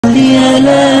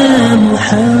على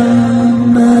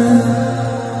محمد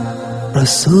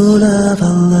رسول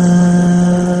الله.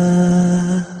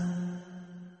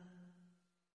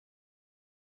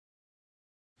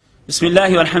 بسم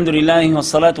الله والحمد لله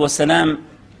والصلاة والسلام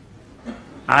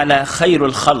على خير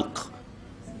الخلق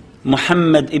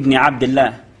محمد ابن عبد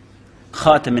الله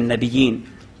خاتم النبيين.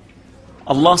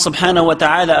 الله سبحانه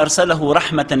وتعالى أرسله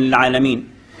رحمة للعالمين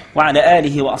وعلى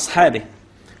آله وأصحابه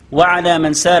وعلى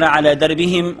من سار على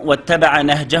دربهم واتبع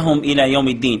نهجهم إلى يوم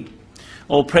الدين.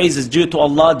 All praise is due to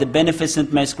Allah, the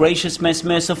Beneficent, most gracious, most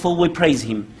merciful. We praise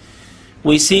Him.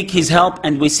 We seek His help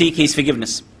and we seek His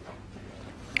forgiveness.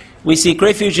 We seek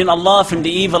refuge in Allah from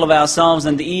the evil of ourselves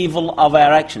and the evil of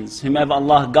our actions. Whomever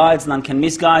Allah guides, none can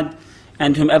misguide,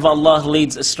 and whomever Allah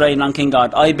leads astray, none can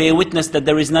guide. I bear witness that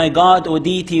there is no God or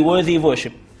deity worthy of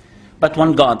worship but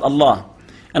one God, Allah.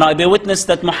 And I bear witness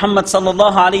that Muhammad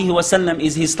sallallahu alaihi wasallam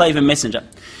is His slave and messenger.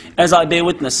 As I bear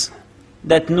witness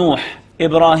that Nuh,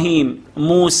 Ibrahim,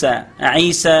 Musa,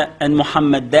 Isa and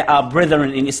Muhammad, they are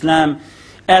brethren in Islam.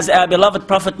 As our beloved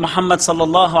Prophet Muhammad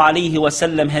sallallahu alaihi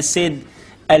wasallam has said,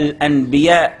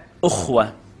 Al-Anbiya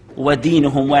ukhwa wa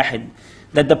deenuhum wahid,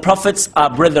 that the prophets are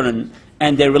brethren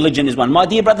and their religion is one. My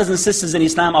dear brothers and sisters in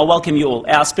Islam, I welcome you all,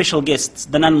 our special guests,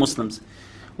 the non-Muslims.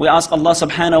 We ask Allah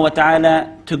subhanahu wa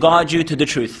ta'ala to guide you to the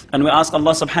truth. And we ask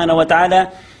Allah subhanahu wa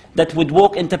ta'ala that we'd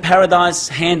walk into paradise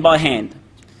hand by hand.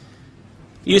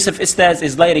 Yusuf Estes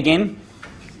is late again.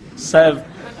 So,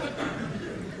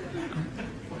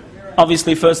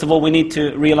 obviously, first of all, we need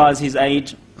to realize his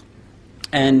age.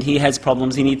 And he has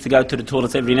problems. He needs to go to the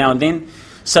toilet every now and then.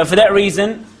 So for that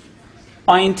reason,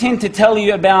 I intend to tell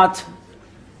you about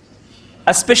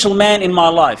a special man in my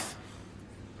life.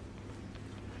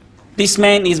 This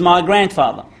man is my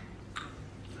grandfather.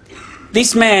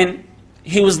 This man,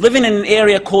 he was living in an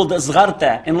area called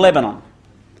Zgharta in Lebanon.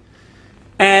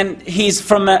 And he's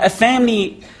from a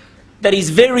family that is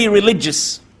very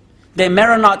religious. They're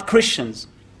Maronite Christians.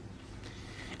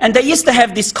 And they used to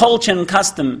have this culture and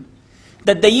custom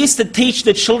that they used to teach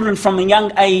the children from a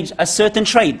young age a certain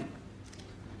trade.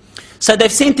 So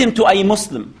they've sent him to a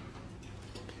Muslim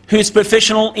who's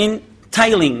professional in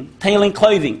tailing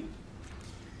clothing.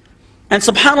 And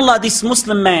subhanAllah, this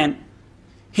Muslim man,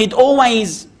 he'd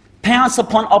always pounce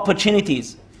upon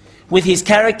opportunities with his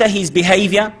character, his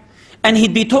behavior, and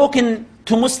he'd be talking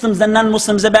to Muslims and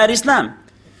non-Muslims about Islam.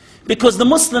 Because the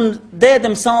Muslims, they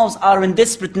themselves are in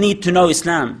desperate need to know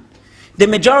Islam. The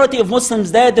majority of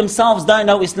Muslims, they themselves don't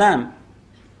know Islam.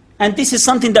 And this is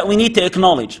something that we need to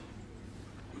acknowledge.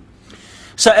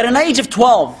 So at an age of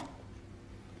 12,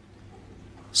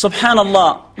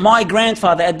 subhanallah, my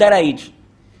grandfather at that age,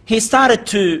 he started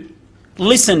to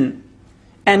listen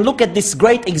and look at this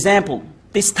great example,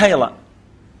 this tailor.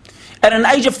 At an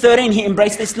age of 13, he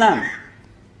embraced Islam.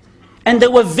 And they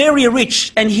were very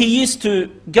rich, and he used to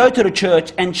go to the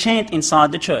church and chant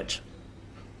inside the church.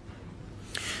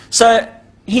 So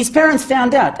his parents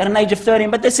found out at an age of 13,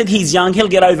 but they said he's young, he'll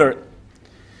get over it.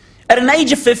 At an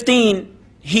age of 15,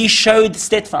 he showed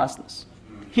steadfastness.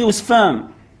 He was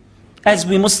firm, as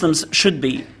we Muslims should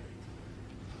be.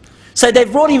 So they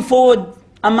brought him forward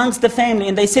amongst the family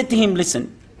and they said to him,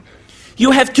 listen,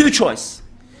 you have two choices.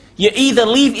 You either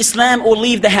leave Islam or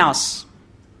leave the house.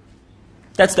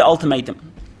 That's the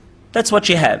ultimatum. That's what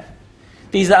you have.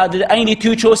 These are the only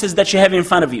two choices that you have in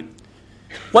front of you.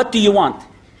 What do you want?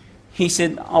 He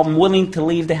said, I'm willing to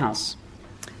leave the house.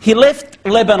 He left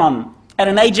Lebanon at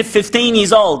an age of 15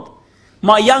 years old.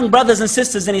 My young brothers and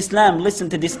sisters in Islam, listen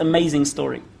to this amazing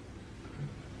story.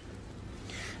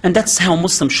 And that's how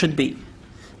Muslims should be.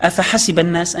 أَفَحَسِبَ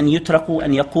النَّاسَ أَن يُتْرَكُوا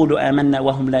أَن يَقُولُوا آمَنَّا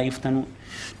وَهُمْ لَا يُفْتَنُونَ.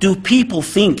 Do people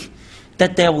think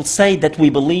that they will say that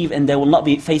we believe and they will not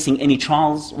be facing any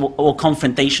trials or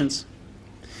confrontations?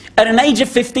 At an age of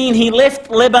 15, he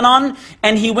left Lebanon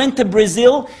and he went to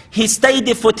Brazil. He stayed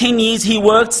there for 10 years. He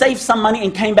worked, saved some money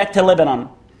and came back to Lebanon.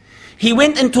 He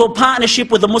went into a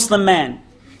partnership with a Muslim man.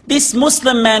 This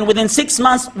Muslim man, within 6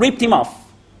 months, ripped him off.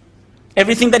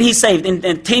 Everything that he saved in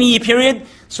a 10-year period,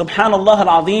 subhanallah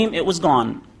al-azim, it was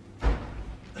gone.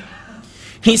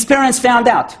 His parents found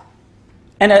out.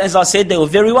 And as I said, they were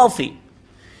very wealthy.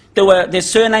 Their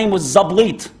surname was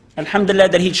Zablit. Alhamdulillah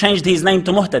that he changed his name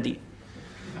to Muhtadi.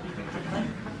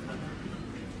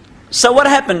 So what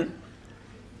happened?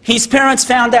 His parents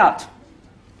found out.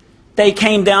 They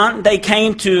came down, they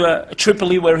came to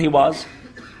Tripoli where he was.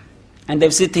 And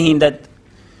they've said to him that,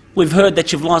 we've heard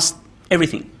that you've lost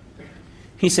everything.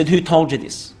 He said, who told you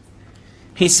this?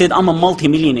 He said, I'm a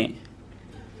multi-millionaire.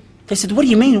 They said, what do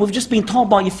you mean? We've just been told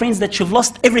by your friends that you've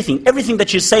lost everything. Everything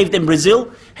that you saved in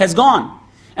Brazil has gone.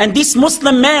 And this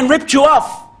Muslim man ripped you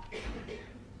off.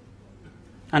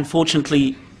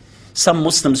 Unfortunately, some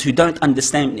Muslims who don't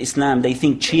understand Islam, they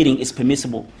think cheating is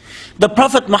permissible. The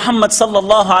Prophet Muhammad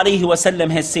sallallahu alaihi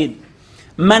wasallam has said,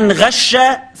 "Man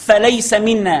ghasha falaysa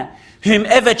minna."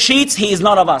 Whomever cheats, he is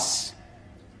not of us.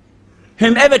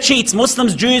 Whomever cheats,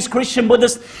 Muslims, Jews, Christian,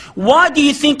 Buddhists. Why do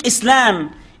you think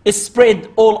Islam is spread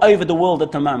all over the world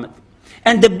at the moment?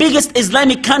 And the biggest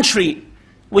Islamic country,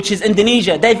 which is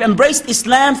Indonesia, they've embraced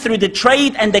Islam through the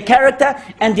trade and the character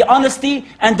and the honesty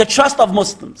and the trust of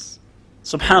Muslims.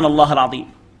 Subhanallah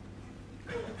al-Azim.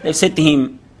 They said to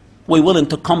him, "We're willing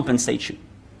to compensate you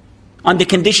on the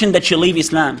condition that you leave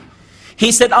Islam."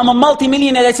 He said, "I'm a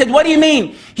multi-millionaire." They said, "What do you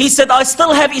mean?" He said, "I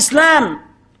still have Islam."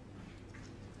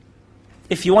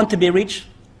 If you want to be rich,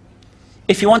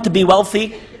 if you want to be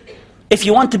wealthy, if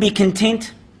you want to be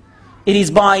content, it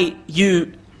is by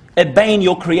you obeying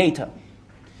your Creator.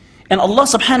 And Allah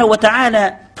subhanahu wa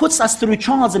ta'ala puts us through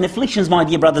trials and afflictions, my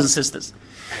dear brothers and sisters.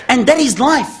 And that is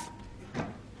life.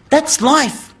 That's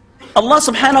life. Allah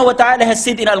subhanahu wa ta'ala has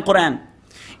said in Al-Quran,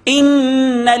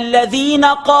 إِنَّ الَّذِينَ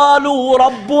قَالُوا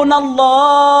رَبُّنَا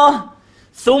اللَّهِ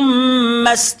ثُمَّ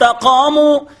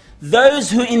اسْتَقَامُوا. Those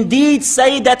who indeed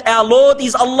say that our Lord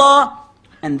is Allah,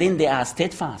 and then they are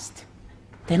steadfast.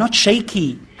 They're not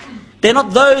shaky. They're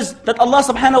not those that Allah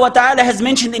subhanahu wa ta'ala has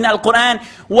mentioned in Al-Quran.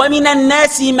 وَمِنَ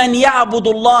النَّاسِ مَنْ يَعْبُدُ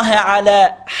اللَّهَ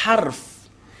عَلَى حَرْفٍ.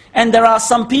 And there are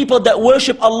some people that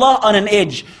worship Allah on an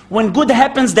edge. When good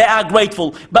happens, they are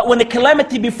grateful. But when a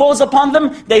calamity befalls upon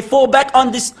them, they fall back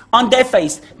on their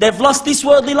face. They've lost this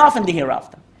worldly life and the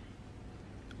hereafter.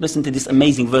 Listen to this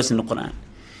amazing verse in the Quran.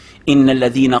 إِنَّ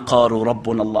الَّذِينَ قَالُوا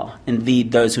رَبُّنَا اللَّهِ.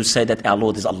 Indeed, those who say that our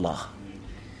Lord is Allah.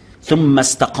 ثُمَّ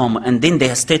اسْتَقَامُوا. And then they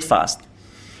are steadfast.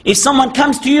 If someone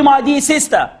comes to you, my dear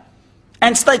sister,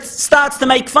 and starts to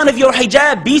make fun of your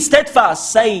hijab, be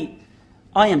steadfast. Say,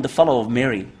 "I am the follower of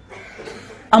Mary.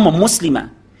 I'm a Muslimah.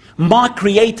 My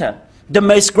Creator, the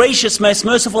most gracious, most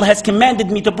merciful, has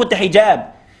commanded me to put the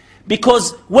hijab."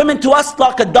 Because women to us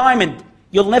like a diamond.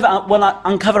 You'll never want to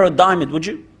uncover a diamond, would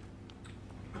you?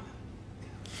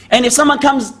 And if someone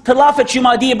comes to laugh at you,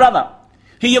 my dear brother,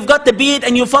 who you've got the beard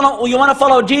and you want to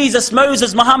follow Jesus,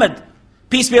 Moses, Muhammad,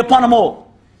 peace be upon them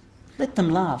all, let them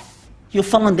laugh. You'll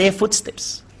follow in their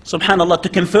footsteps. Subhanallah, to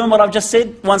confirm what I've just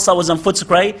said, once I was on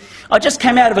Footscray, I just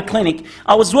came out of a clinic.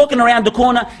 I was walking around the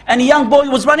corner and a young boy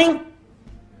was running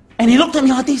and he looked at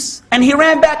me like this and he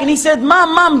ran back and he said,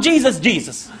 "Mom, Mom, Jesus,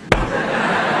 Jesus."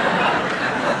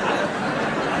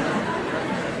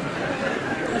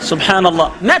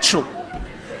 Subhanallah, natural.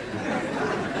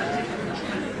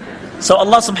 So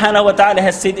Allah subhanahu wa ta'ala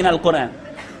has said in Al-Quran,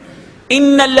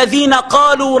 إِنَّ الَّذِينَ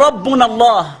قَالُوا رَبُّنَا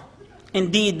اللَّهِ.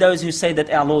 Indeed, those who say that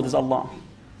our Lord is Allah.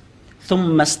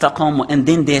 ثُمَّ اسْتَقَامُوا. And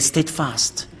then they're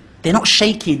steadfast. They're not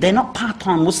shaky. They're not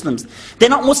part-time Muslims. They're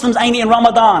not Muslims only in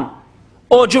Ramadan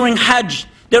or during Hajj.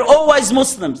 They're always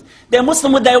Muslims. They're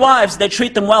Muslim with their wives. They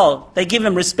treat them well. They give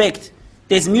them respect.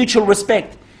 There's mutual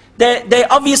respect. They're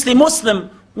obviously Muslim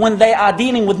when they are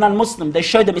dealing with non-Muslim. They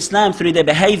show them Islam through their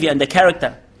behavior and their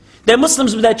character. They're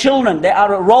Muslims with their children. They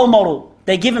are a role model.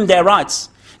 They give them their rights.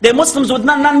 They're Muslims with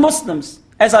non-Muslims.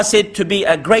 As I said, to be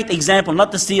a great example,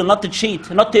 not to steal, not to cheat,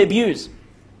 not to abuse.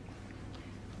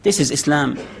 This is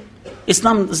Islam.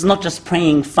 Islam is not just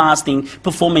praying, fasting,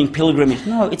 performing pilgrimage.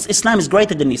 No, Islam is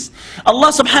greater than this.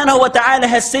 Allah subhanahu wa ta'ala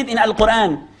has said in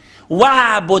Al-Quran,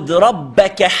 وَعْبُدْ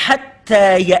رَبَّكَ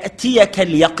حَتَّى يَأْتِيَكَ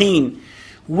الْيَقِينَ.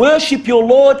 Worship your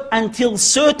Lord until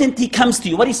certainty comes to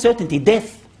you. What is certainty?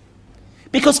 Death.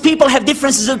 Because people have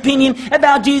differences of opinion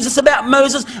about Jesus, about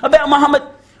Moses, about Muhammad.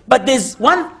 But there's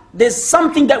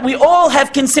something that we all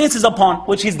have consensus upon,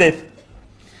 which is death.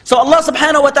 So Allah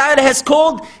subhanahu wa ta'ala has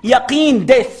called yaqeen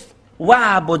death.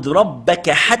 وَعْبُدْ رَبَّكَ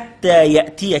حَتَّى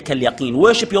يَأْتِيَكَ الْيَقِينَ.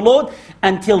 Worship your Lord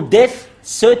until death,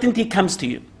 certainty comes to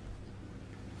you.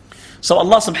 So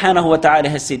Allah subhanahu wa ta'ala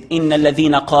has said, إِنَّ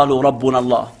الَّذِينَ قَالُوا رَبُّنَا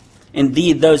اللَّهِ.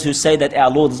 Indeed, those who say that our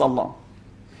Lord is Allah.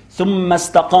 ثُمَّ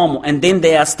اسْتَقَامُوا. And then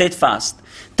they are steadfast.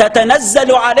 تَتَنَزَّلُ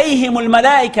عَلَيْهِمُ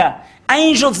الْمَلَائِكَةِ.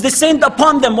 Angels descend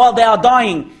upon them while they are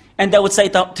dying. And they would say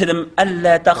to them,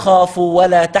 أَلَّا تَخَافُوا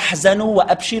وَلَا تَحْزَنُوا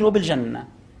وَأَبْشِرُوا بِالْجَنَّةِ.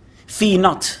 Fear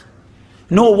not,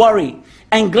 nor worry,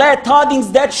 and glad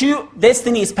tidings that your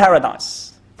destiny is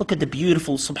paradise. Look at the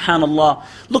beautiful, subhanallah.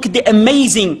 Look at the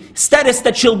amazing status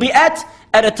that you'll be at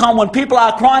a time when people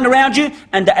are crying around you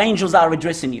and the angels are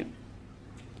addressing you.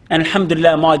 And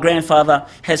alhamdulillah, my grandfather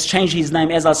has changed his name,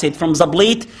 as I said, from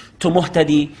Zablit to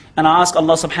Muhtadi. And I ask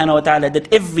Allah subhanahu wa ta'ala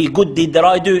that every good deed that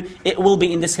I do, it will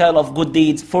be in the scale of good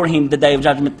deeds for him the day of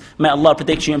judgment. May Allah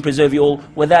protect you and preserve you all.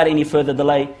 Without any further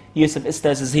delay, Yusuf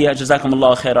Estes is here.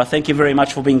 Jazakumullah khairah. Thank you very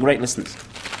much for being great listeners.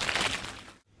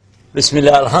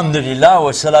 Bismillah, alhamdulillah,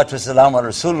 wa salatu wa salam wa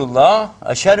rasulullah.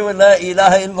 Ashhadu an la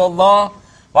ilaha illallah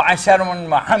wa ashhadu an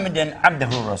Muhammadan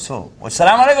abduhu rasul. Wa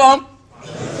salamu alaikum.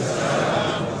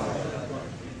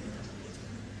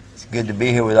 It's good to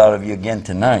be here with all of you again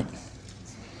tonight.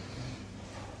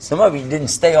 Some of you didn't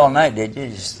stay all night, did you?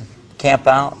 Just camp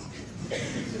out?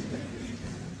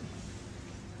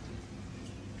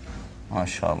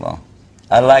 MashaAllah.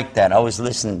 I like that. I was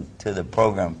listening to the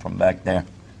program from back there.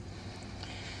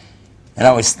 And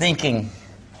I was thinking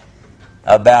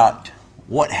about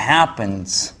what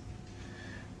happens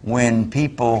when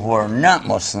people who are not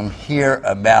Muslim hear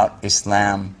about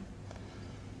Islam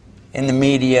in the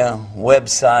media,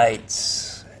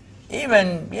 websites,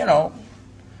 even,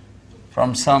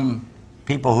 from some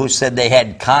people who said they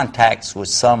had contacts with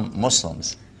some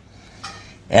Muslims.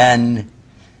 And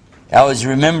I was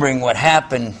remembering what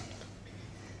happened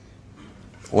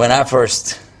when I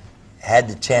first had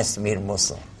the chance to meet a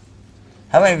Muslim.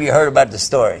 How many of you heard about the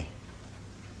story?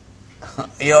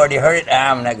 You already heard it?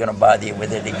 I'm not going to bother you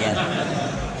with it again.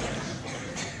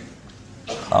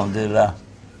 Alhamdulillah.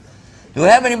 Do we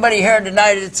have anybody here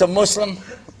tonight that's a Muslim?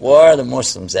 Where are the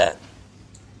Muslims at?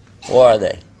 Where are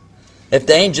they? If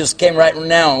the angels came right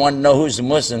now and wanted to know who's the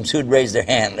Muslims, who'd raise their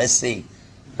hand? Let's see.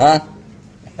 Huh?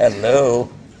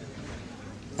 Hello.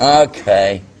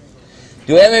 Okay.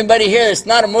 Do we have anybody here that's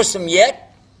not a Muslim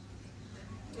yet?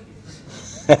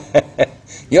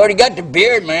 You already got the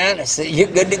beard, man. I said, you're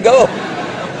good to go.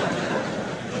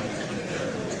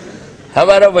 How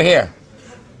about over here?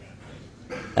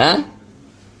 Huh?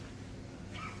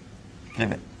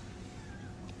 Flip it.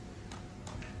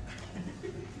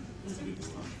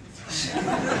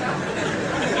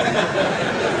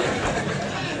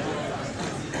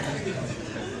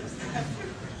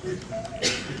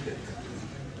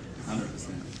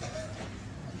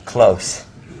 Close.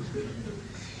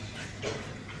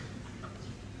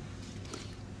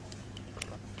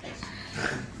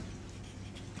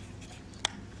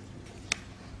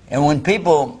 And when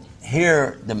people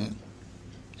hear the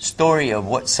story of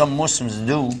what some Muslims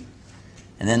do,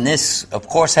 and then this, of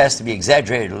course, has to be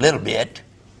exaggerated a little bit,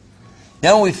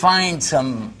 then we find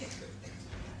some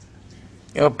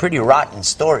pretty rotten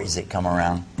stories that come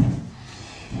around.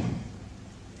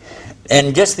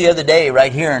 And just the other day,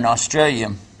 right here in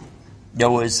Australia, there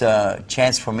was a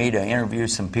chance for me to interview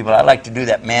some people. I like to do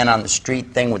that man on the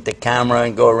street thing with the camera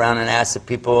and go around and ask the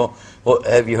people,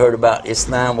 have you heard about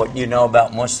Islam? What do you know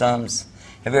about Muslims?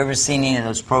 Have you ever seen any of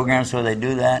those programs where they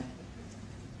do that?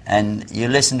 And you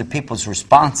listen to people's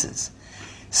responses.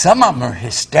 Some of them are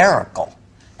hysterical.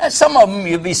 And some of them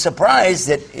you'd be surprised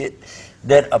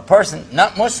that a person,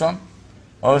 not Muslim,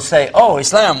 will say, oh,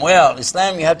 Islam, well,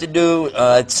 Islam you have to do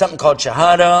something called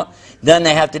Shahada, then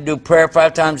they have to do prayer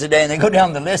 5 times a day, and they go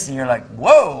down the list and you're like,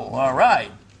 whoa, all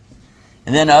right.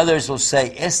 And then others will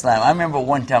say Islam. I remember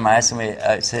one time I asked somebody,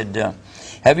 I said,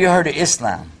 have you heard of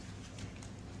Islam?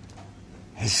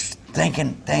 He's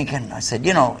thinking. I said,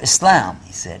 Islam,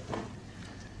 he said,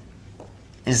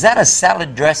 is that a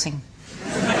salad dressing?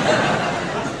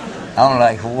 I'm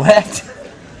like, what?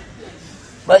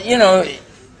 But,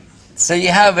 so you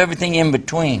have everything in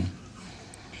between.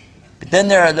 But then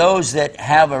there are those that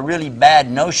have a really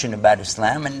bad notion about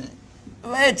Islam, and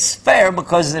it's fair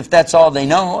because if that's all they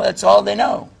know, that's all they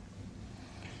know.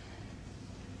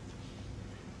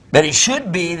 But it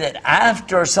should be that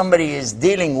after somebody is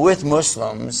dealing with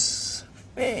Muslims,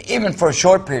 even for a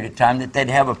short period of time, that they'd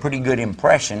have a pretty good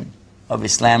impression of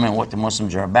Islam and what the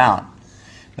Muslims are about.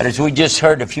 But as we just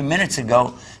heard a few minutes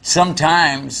ago,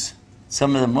 sometimes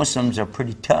some of the Muslims are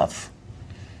pretty tough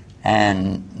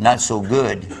and not so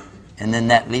good, and then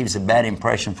that leaves a bad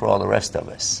impression for all the rest of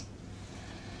us.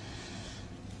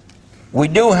 We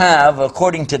do have,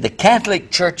 according to the Catholic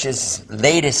Church's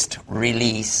latest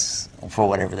release, for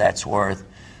whatever that's worth,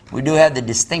 we do have the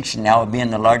distinction now of being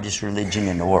the largest religion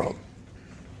in the world.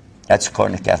 That's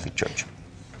according to the Catholic Church.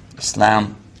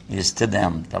 Islam is to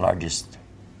them the largest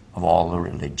of all the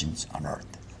religions on earth.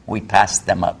 We passed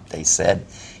them up, they said,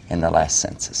 in the last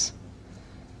census.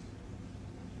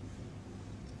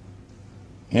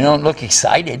 You don't look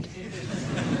excited.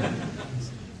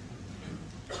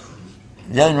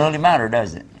 It doesn't really matter,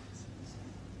 does it?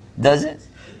 Does it?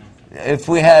 If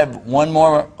we have one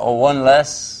more or one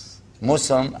less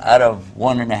Muslim out of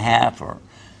 1.5 or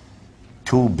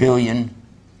 2 billion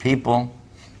people,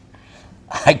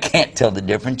 I can't tell the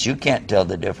difference. You can't tell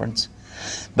the difference.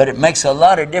 But it makes a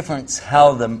lot of difference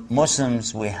how the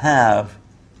Muslims we have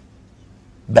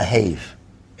behave.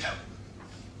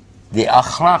 The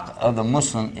akhlaq of the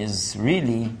Muslim is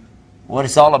really what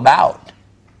it's all about.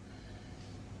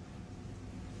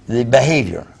 The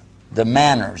behavior. the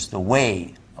manners, the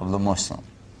way of the Muslim.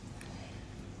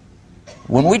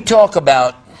 When we talk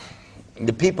about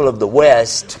the people of the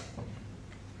West,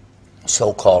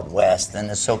 so-called West, and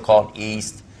the so-called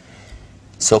East,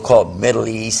 so-called Middle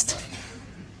East,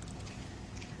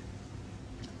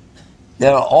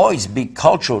 there will always be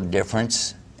cultural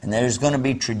difference, and there's going to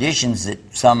be traditions that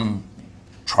some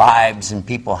tribes and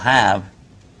people have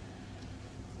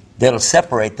that'll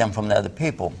separate them from the other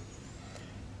people.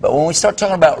 But when we start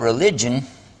talking about religion,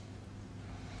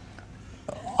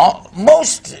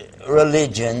 most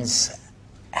religions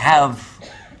have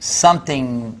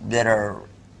something that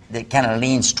kind of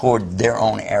leans toward their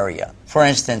own area. For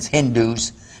instance,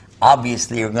 Hindus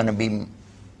obviously are going to be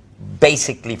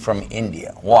basically from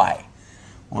India. Why?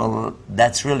 Well,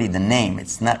 that's really the name.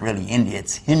 It's not really India.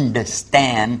 It's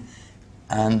Hindustan,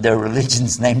 and their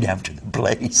religion's named after the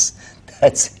place.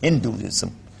 That's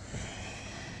Hinduism.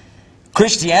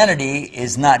 Christianity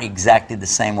is not exactly the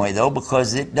same way, though,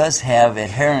 because it does have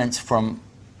adherents from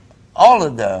all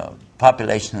of the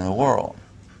population of the world.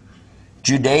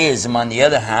 Judaism, on the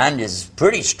other hand, is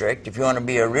pretty strict. If you want to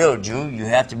be a real Jew, you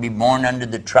have to be born under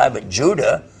the tribe of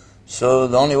Judah. So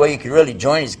the only way you can really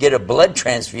join is get a blood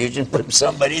transfusion from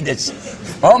somebody that's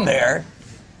from there,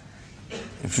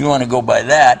 if you want to go by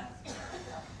that.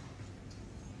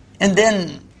 And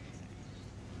then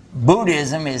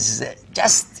Buddhism is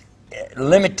just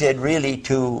limited really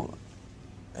to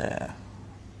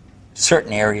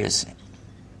certain areas.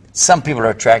 Some people are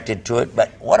attracted to it,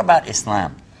 but what about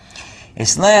Islam?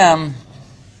 Islam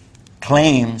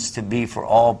claims to be for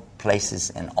all places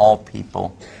and all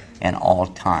people and all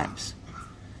times.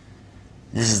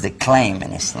 This is the claim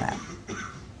in Islam.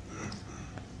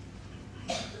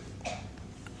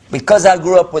 Because I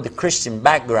grew up with a Christian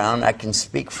background, I can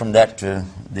speak from that to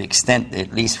the extent,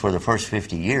 at least for the first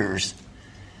 50 years,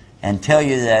 and tell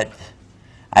you that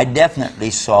I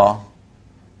definitely saw,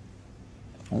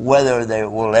 whether they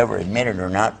will ever admit it or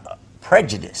not,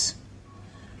 prejudice.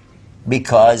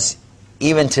 Because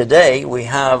even today we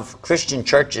have Christian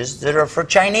churches that are for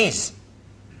Chinese,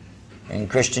 and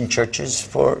Christian churches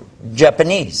for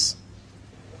Japanese,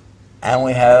 and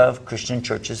we have Christian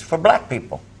churches for black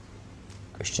people,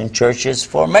 Christian churches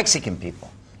for Mexican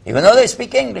people, even though they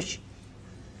speak English.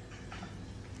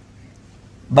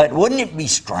 But wouldn't it be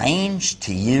strange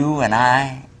to you and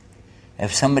I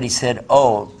if somebody said,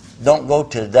 oh, don't go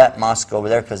to that mosque over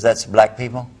there because that's black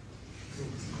people?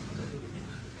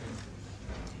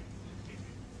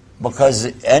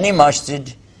 Because any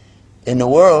masjid in the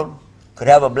world could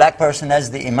have a black person as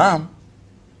the imam,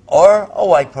 or a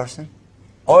white person,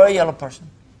 or a yellow person,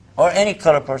 or any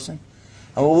color person,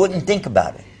 and we wouldn't think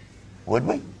about it, would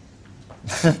we?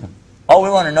 All we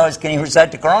want to know is, can he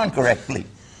recite the Quran correctly?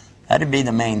 That'd be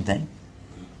the main thing.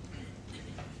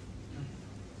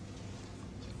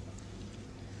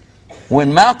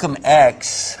 When Malcolm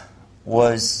X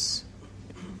was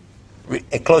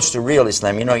close to real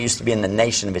Islam, you know, he used to be in the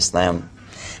Nation of Islam,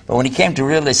 but when he came to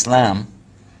real Islam,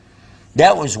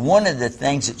 that was one of the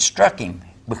things that struck him,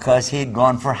 because he had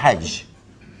gone for Hajj.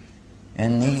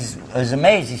 And he was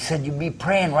amazed. He said, you'd be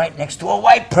praying right next to a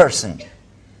white person.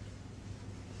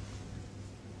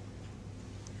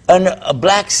 And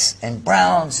blacks and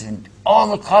browns and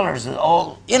all the colors,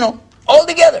 all, you know, all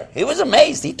together. He was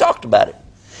amazed. He talked about it.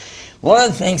 One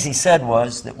of the things he said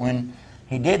was that when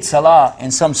he did salah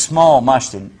in some small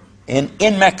masjid,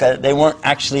 in Mecca, they weren't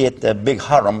actually at the big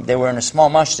haram, they were in a small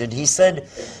masjid. He said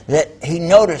that he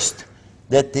noticed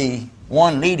that the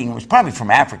one leading was probably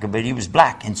from Africa, but he was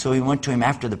black. And so he went to him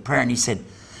after the prayer and he said,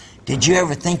 did you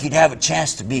ever think you'd have a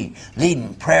chance to be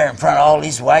leading prayer in front of all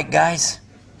these white guys?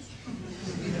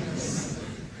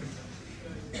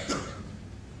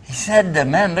 He said, the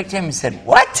man looked at him and said,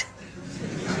 what?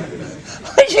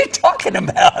 What are you talking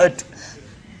about?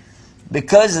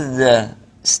 Because of the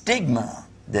stigma,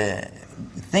 the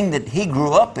thing that he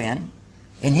grew up in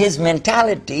his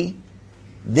mentality,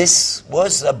 this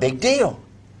was a big deal,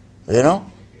 you know,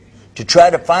 to try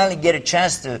to finally get a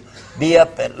chance to be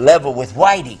up at level with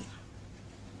Whitey.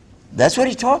 That's what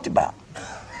he talked about.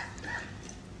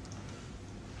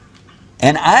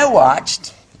 And I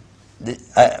watched,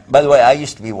 by the way, I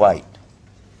used to be white.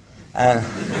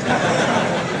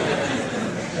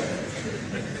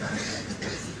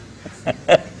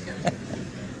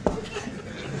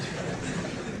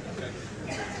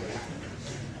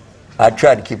 I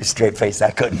tried to keep a straight face. I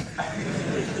couldn't.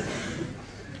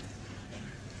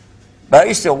 But I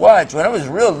used to watch, when I was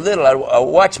real little, I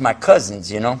watched my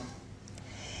cousins, you know.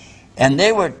 And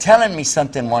they were telling me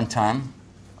something one time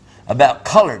about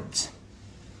coloreds.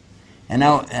 And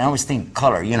I was thinking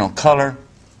color, you know, color.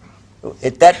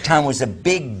 at that time was a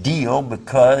big deal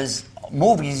because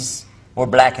movies were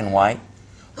black and white.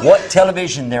 What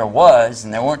television there was,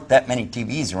 and there weren't that many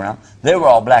TVs around, they were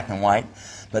all black and white,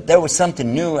 but there was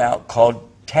something new out called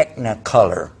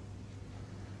Technicolor.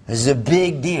 This is a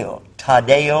big deal.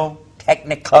 Tadeo,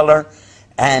 Technicolor,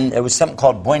 and there was something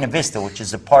called Buena Vista, which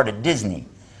is a part of Disney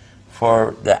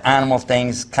for the animal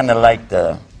things, kind of like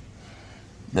the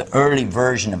early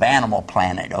version of Animal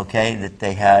Planet, okay, that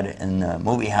they had in the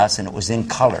movie house, and it was in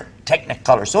color,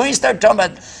 Technicolor. So he started talking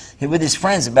about, with his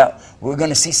friends, about we're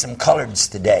going to see some coloreds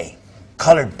today,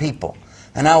 colored people.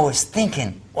 And I was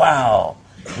thinking, wow,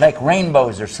 like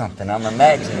rainbows or something, I'm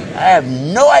imagining. I have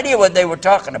no idea what they were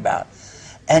talking about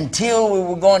until we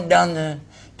were going down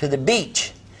to the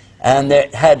beach, and they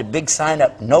had a big sign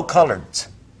up, no coloreds.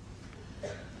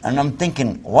 And I'm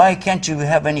thinking, why can't you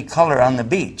have any color on the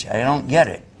beach? I don't get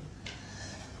it.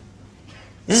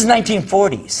 This is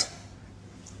 1940s.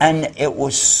 And it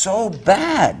was so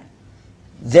bad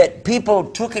that people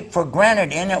took it for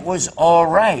granted and it was all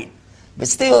right. But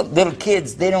still, little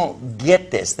kids, they don't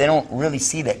get this. They don't really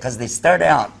see that because they start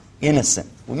out innocent.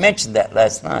 We mentioned that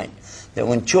last night, that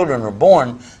when children are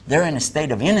born, they're in a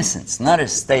state of innocence, not a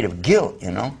state of guilt, you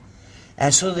know.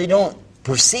 And so they don't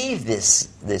perceive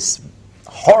this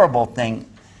horrible thing.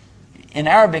 In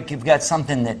Arabic, you've got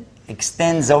something that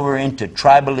extends over into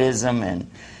tribalism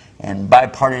and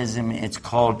bipartisan. It's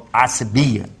called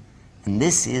asabiya. And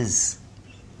this is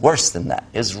worse than that.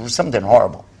 It's something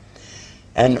horrible.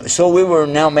 And so we were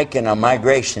now making a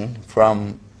migration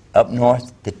from up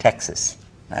north to Texas.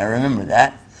 I remember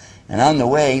that. And on the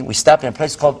way, we stopped in a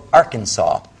place called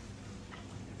Arkansas.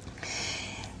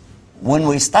 When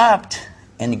we stopped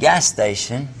in the gas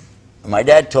station, my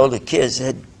dad told the kids,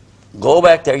 said, go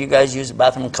back there, you guys use the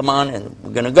bathroom, come on, and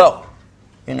we're going to go.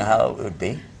 You know how it would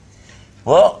be.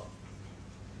 Well,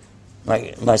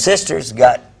 my sisters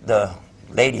got the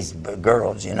ladies,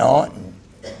 girls, you know, and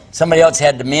somebody else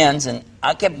had the men's, and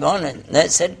I kept going, and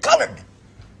that said colored. I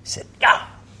said, yeah,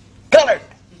 colored.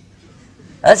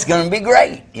 That's going to be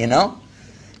great, you know.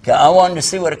 'Cause I wanted to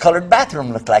see what a colored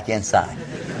bathroom looked like inside.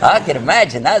 I could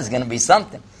imagine that was going to be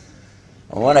something.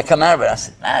 And when I come out of it, I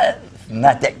said,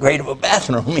 not that great of a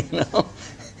bathroom, you know.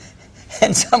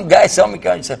 And some guy saw me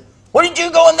come and said, what did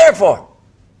you go in there for?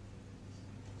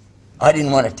 I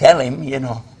didn't want to tell him, you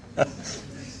know.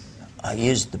 I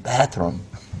used the bathroom.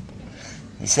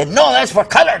 He said, no, that's for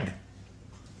colored.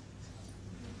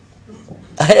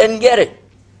 I didn't get it.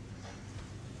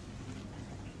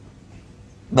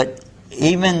 But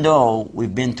even though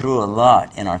we've been through a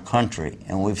lot in our country,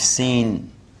 and we've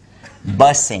seen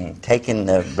busing, taking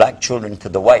the black children to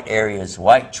the white areas,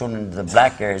 white children to the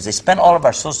black areas, they spent all of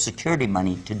our Social Security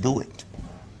money to do it.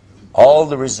 All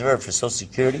the reserve for Social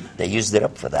Security, they used it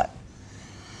up for that.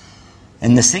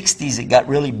 In the 60s, it got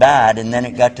really bad, and then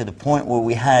it got to the point where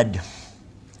we had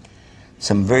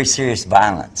some very serious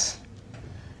violence.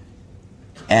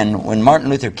 And when Martin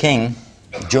Luther King,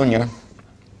 Jr.,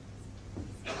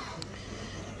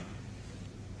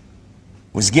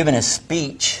 was given a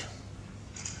speech,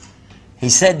 he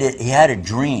said that he had a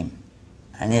dream,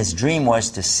 and his dream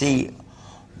was to see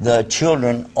the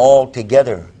children all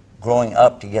together, growing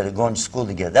up together, going to school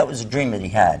together. That was a dream that he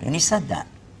had, and he said that.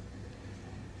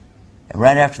 And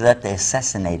right after that, they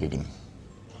assassinated him.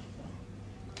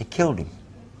 They killed him.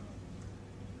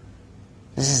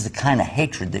 This is the kind of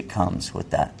hatred that comes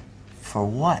with that. For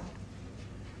what?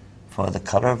 For the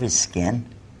color of his skin?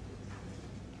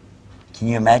 Can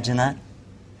you imagine that?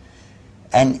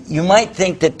 And you might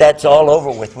think that that's all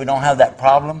over with. We don't have that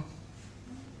problem.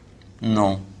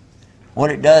 No.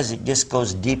 What it does, it just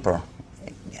goes deeper.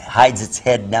 It hides its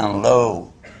head down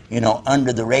low, you know,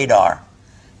 under the radar.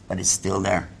 But it's still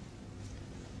there.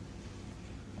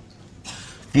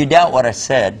 If you doubt what I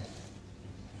said,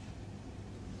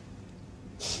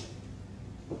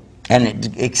 and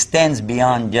it extends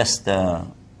beyond just the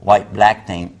white-black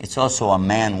thing, it's also a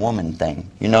man-woman thing,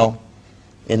 you know.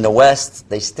 In the West,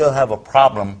 they still have a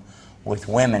problem with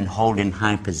women holding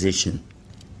high position.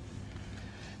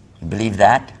 You believe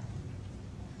that?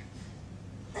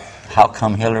 How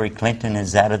come Hillary Clinton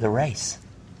is out of the race?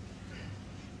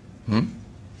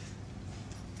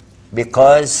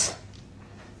 Because,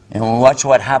 and watch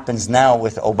what happens now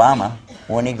with Obama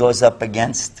when he goes up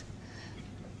against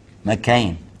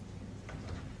McCain.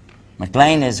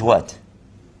 McCain is what?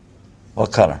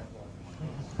 What color?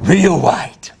 Real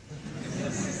white.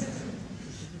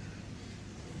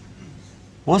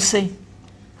 We'll see.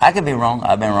 I could be wrong.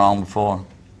 I've been wrong before.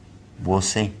 We'll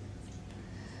see.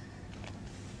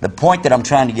 The point that I'm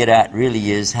trying to get at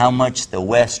really is how much the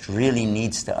West really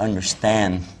needs to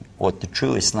understand what the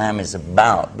true Islam is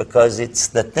about, because it's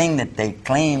the thing that they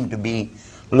claim to be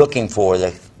looking for,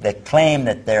 the claim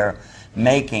that they're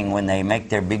making when they make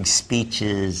their big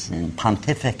speeches and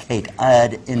pontificate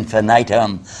ad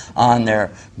infinitum on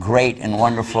their great and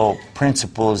wonderful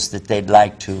principles that they'd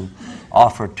like to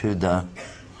offer to the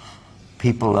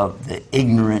people of the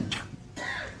ignorant,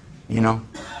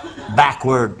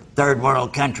 backward third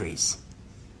world countries.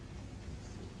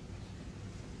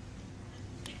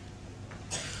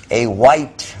 A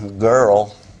white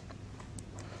girl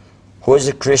who is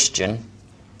a Christian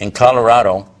in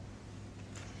Colorado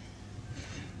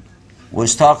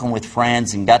was talking with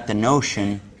friends and got the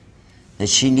notion that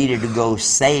she needed to go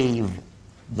save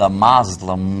the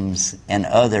Muslims and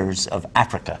others of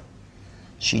Africa.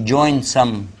 She joined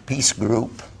some peace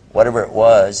group, whatever it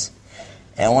was,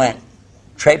 and went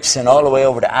traipsing all the way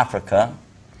over to Africa.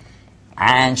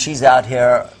 And she's out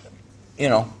here,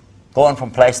 going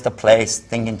from place to place,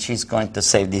 thinking she's going to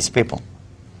save these people.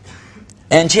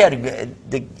 And she had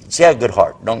a good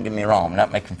heart, don't get me wrong. I'm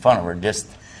not making fun of her, just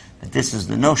that this is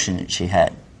the notion that she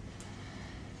had.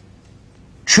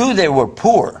 True, they were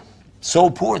poor, so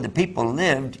poor that people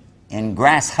lived in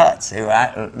grass huts. They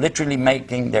were literally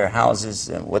making their houses,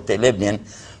 what they lived in,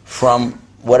 from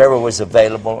whatever was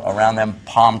available around them,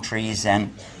 palm trees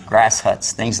and grass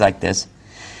huts, things like this.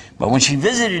 But when she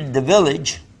visited the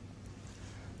village,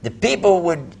 the people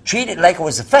would treat it like it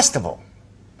was a festival.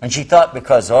 And she thought,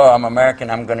 because, I'm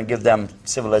American, I'm going to give them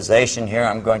civilization here,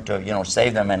 I'm going to,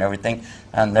 save them and everything,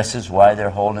 and this is why they're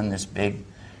holding this big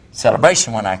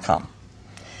celebration when I come.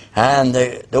 And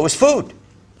there was food,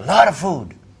 a lot of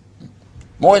food,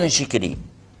 more than she could eat.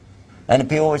 And the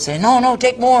people would say, no,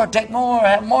 take more,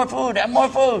 have more food, have more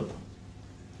food.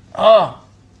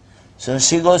 So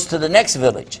she goes to the next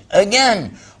village.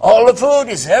 Again, all the food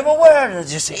is everywhere.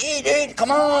 Just eat, come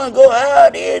on, go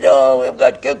ahead, eat. We've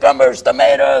got cucumbers,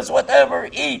 tomatoes, whatever,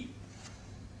 eat.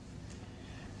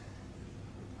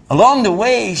 Along the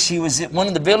way, she was at one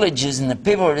of the villages, and the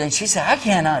people were, and she said, I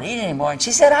cannot eat anymore. And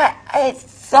she said, I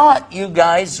thought you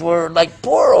guys were like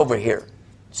poor over here.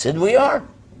 I said, we are.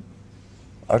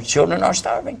 Our children are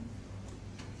starving.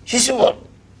 She said, well,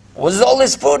 was all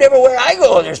this food everywhere I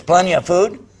go? There's plenty of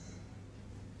food.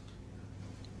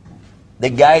 The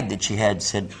guide that she had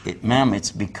said, ma'am,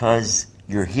 it's because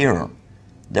you're here.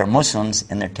 They're Muslims,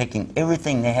 and they're taking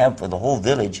everything they have for the whole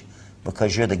village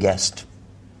because you're the guest.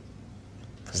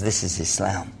 Because this is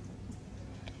Islam.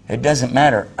 It doesn't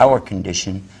matter our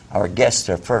condition. Our guests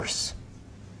are first.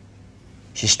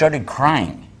 She started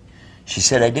crying. She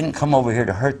said, I didn't come over here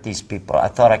to hurt these people. I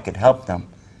thought I could help them.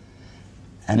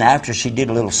 And after she did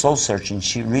a little soul searching,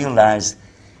 she realized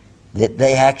that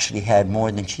they actually had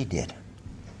more than she did.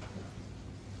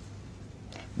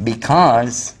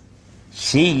 Because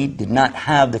she did not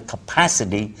have the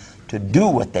capacity to do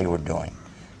what they were doing,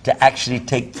 to actually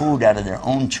take food out of their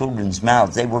own children's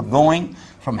mouths. They were going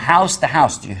from house to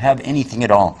house. Do you have anything at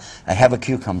all? I have a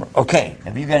cucumber. Okay,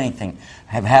 have you got anything?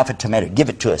 I have half a tomato. Give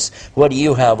it to us. What do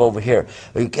you have over here?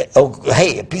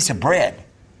 Hey, a piece of bread.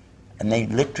 And they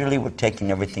literally were taking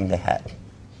everything they had,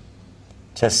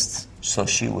 just so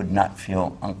she would not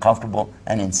feel uncomfortable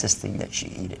and insisting that she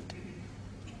eat it.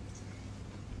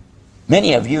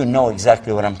 Many of you know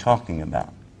exactly what I'm talking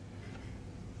about.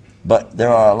 But there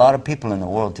are a lot of people in the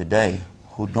world today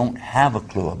who don't have a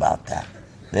clue about that.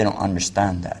 They don't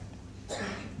understand that.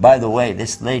 By the way,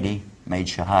 this lady made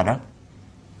shahada,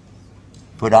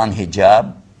 put on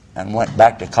hijab, and went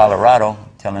back to Colorado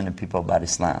telling the people about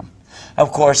Islam.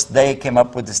 Of course, they came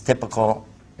up with this typical,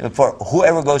 for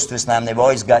whoever goes to Islam, they've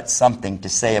always got something to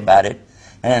say about it.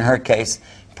 And in her case,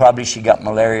 probably she got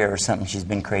malaria or something. She's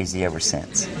been crazy ever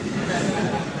since.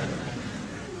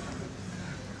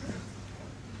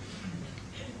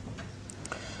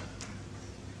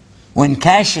 When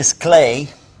Cassius Clay,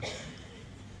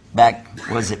 back,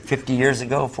 was it 50 years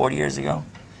ago, 40 years ago?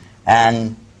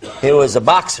 And he was a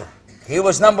boxer. He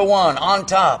was number one, on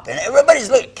top. And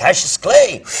everybody's looking, Cassius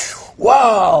Clay.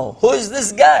 Wow, who is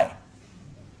this guy?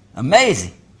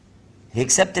 Amazing. He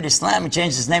accepted Islam and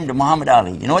changed his name to Muhammad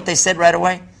Ali. You know what they said right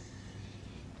away?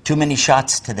 Too many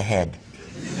shots to the head.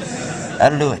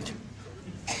 That'll do it.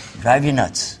 Drive you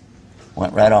nuts.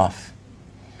 Went right off.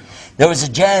 There was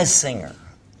a jazz singer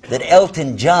that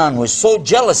Elton John was so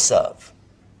jealous of.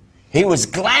 He was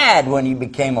glad when he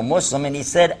became a Muslim, and he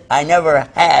said, I never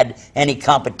had any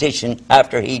competition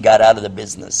after he got out of the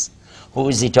business. Who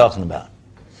was he talking about?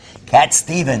 Cat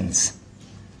Stevens.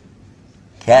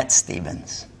 Cat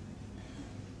Stevens.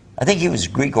 I think he was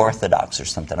Greek Orthodox or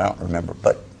something, I don't remember,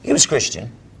 but he was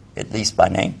Christian, at least by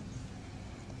name.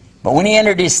 But when he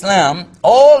entered Islam,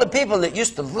 all the people that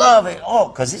used to love it,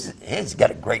 because he's got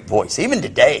a great voice. Even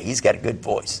today, he's got a good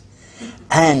voice.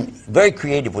 And very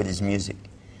creative with his music.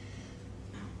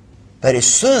 But as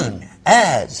soon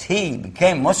as he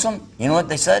became Muslim, you know what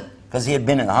they said? Because he had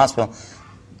been in the hospital,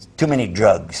 too many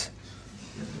drugs.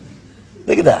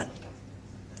 Look at that.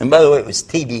 And by the way, it was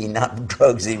TB, not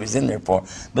drugs he was in there for.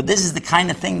 But this is the kind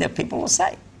of thing that people will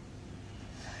say.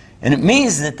 And it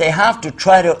means that they have to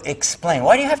try to explain.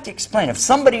 Why do you have to explain? If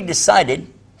somebody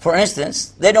decided, for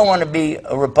instance, they don't want to be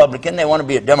a Republican, they want to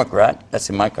be a Democrat, that's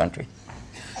in my country,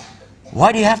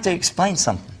 why do you have to explain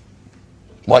something?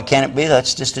 Why can't it be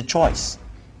that's just a choice?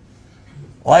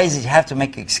 Why does it have to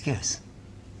make an excuse?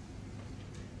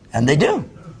 And they do.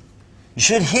 You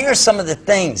should hear some of the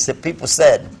things that people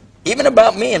said, even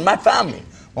about me and my family,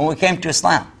 when we came to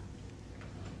Islam.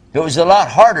 It was a lot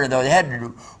harder, though. They had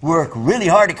to work really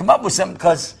hard to come up with something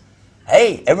because,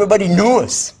 hey, everybody knew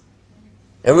us.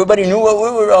 Everybody knew what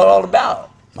we were all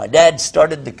about. My dad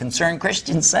started the Concerned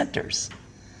Christian Centers.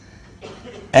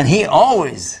 And he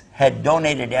always had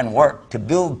donated and worked to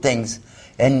build things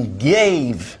and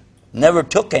gave, never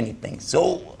took anything.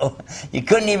 So you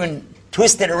couldn't even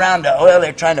twist it around to, well,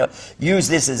 they're trying to use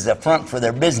this as a front for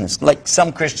their business, like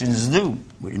some Christians do.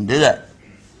 We didn't do that.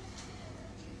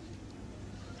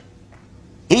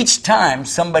 Each time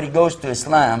somebody goes to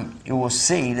Islam, you will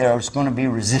see there's going to be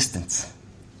resistance.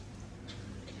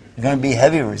 There's going to be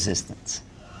heavy resistance.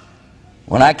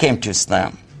 When I came to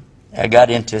Islam, I got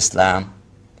into Islam,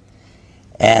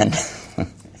 and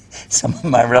some of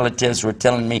my relatives were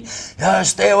telling me, oh,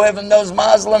 stay away from those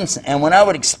Muslims. And when I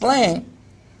would explain,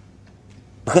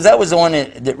 because I was the one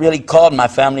that really called my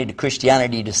family to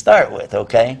Christianity to start with,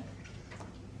 okay?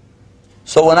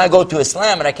 So when I go to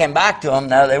Islam and I came back to them,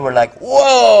 now they were like,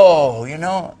 whoa, you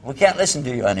know, we can't listen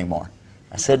to you anymore.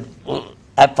 I said, well,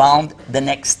 I found the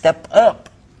next step up.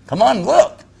 Come on,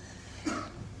 look.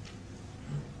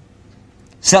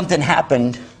 Something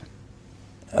happened,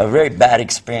 a very bad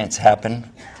experience happened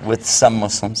with some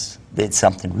Muslims. They did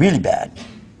something really bad.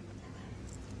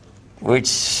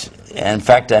 Which, in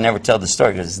fact, I never tell the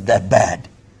story because it's that bad.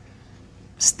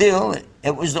 Still,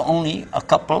 it was only a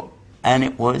couple, and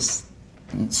it was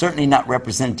certainly not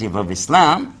representative of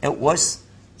Islam. It was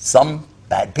some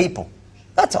bad people.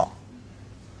 That's all.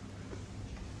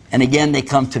 And again, they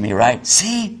come to me, right?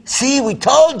 See, we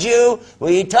told you.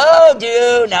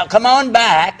 Now come on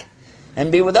back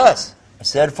and be with us. I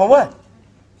said, for what?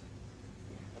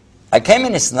 I came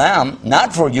in Islam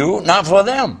not for you, not for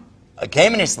them. I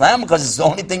came in Islam because it's the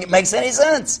only thing that makes any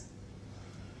sense.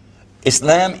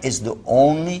 Islam is the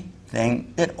only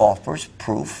thing that offers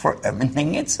proof for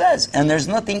everything it says. And there's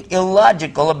nothing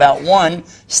illogical about one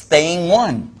staying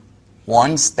one.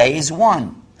 One stays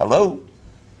one. Hello?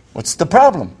 What's the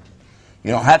problem?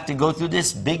 You don't have to go through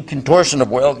this big contortion of,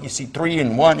 well, you see 3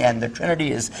 in 1 and the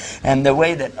Trinity is, and the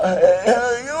way that,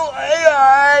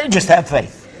 just have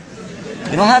faith.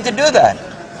 You don't have to do that.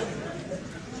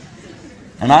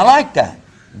 And I like that.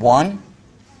 1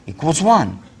 equals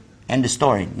 1. End of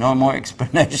story. No more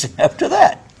explanation after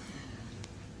that.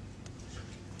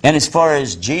 And as far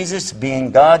as Jesus being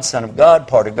God, Son of God,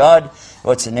 part of God,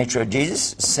 what's the nature of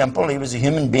Jesus? Simple. He was a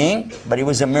human being, but he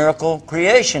was a miracle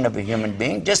creation of a human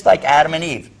being, just like Adam and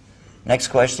Eve. Next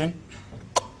question.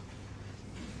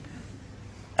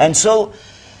 And so,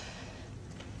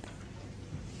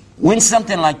 when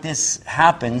something like this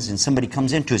happens and somebody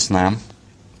comes into Islam,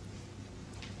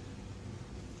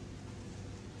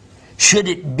 should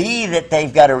it be that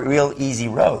they've got a real easy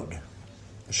road?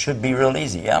 It should be real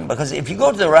easy, yeah? Because if you go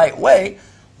to the right way,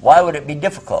 why would it be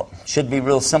difficult? It should be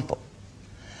real simple.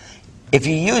 If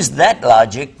you use that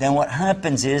logic, then what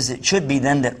happens is it should be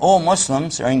then that all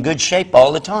Muslims are in good shape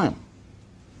all the time.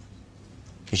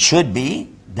 It should be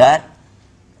that,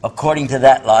 according to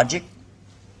that logic,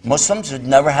 Muslims would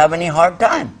never have any hard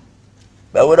time.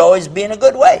 But would always be in a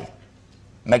good way.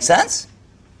 Make sense?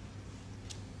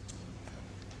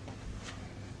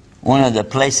 One of the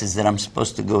places that I'm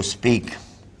supposed to go speak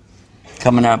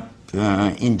coming up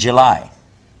in July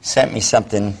sent me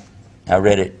something. I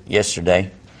read it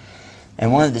yesterday.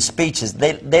 And one of the speeches,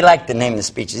 they like to name the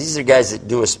speeches. These are guys that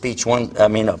do a speech,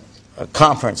 a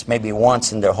conference maybe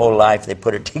once in their whole life. They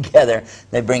put it together.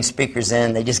 They bring speakers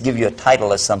in. They just give you a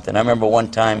title of something. I remember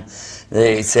one time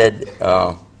they said,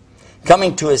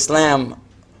 coming to Islam,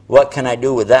 what can I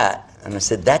do with that? And I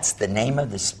said, that's the name of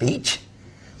the speech?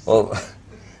 Well,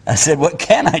 I said, what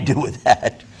can I do with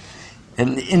that?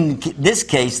 And in this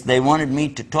case, they wanted me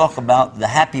to talk about the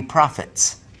happy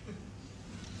prophets.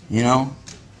 You know?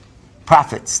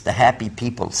 Prophets, the happy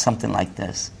people, something like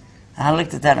this. And I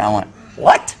looked at that and I went,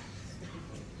 what?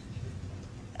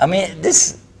 I mean,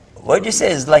 this, what'd you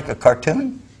say, is like a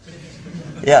cartoon?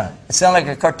 Yeah, it sounds like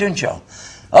a cartoon show.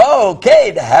 Oh,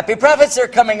 okay, the happy prophets are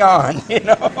coming on, you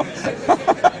know.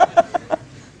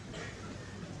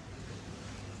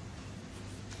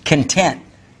 Content.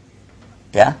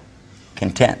 Yeah?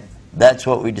 Content. That's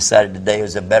what we decided today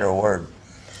is a better word.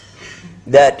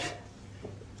 That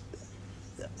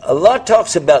Allah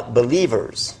talks about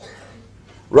believers.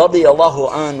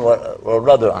 Radiyallahu an wa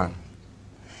radu an.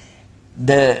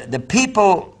 The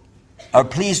people are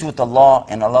pleased with Allah,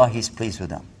 and Allah, He's pleased with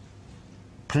them.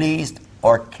 Pleased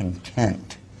or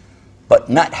content, but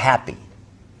not happy.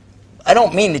 I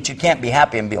don't mean that you can't be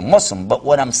happy and be a Muslim, but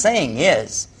what I'm saying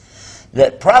is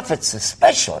that prophets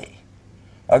especially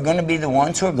are going to be the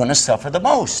ones who are going to suffer the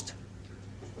most.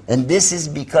 And this is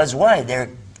because why? They're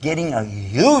getting a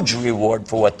huge reward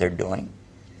for what they're doing.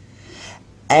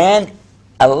 And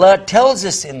Allah tells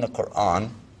us in the Quran,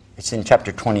 it's in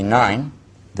chapter 29,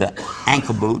 the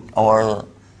ankabut or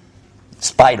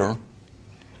spider,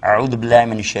 أعوذ بالله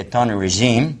من الشيطان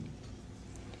الرجيم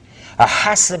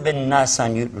أحسب الناس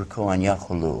أن يتركوا أن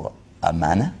يقولوا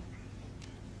آمنا.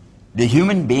 Do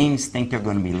human beings think they're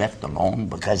going to be left alone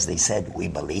because they said we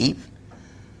believe?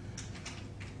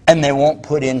 And they won't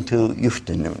put into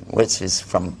yuftanun, which is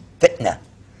from fitna.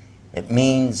 It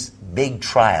means big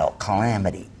trial,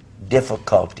 calamity,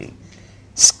 difficulty,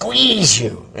 squeeze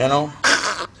you, you know.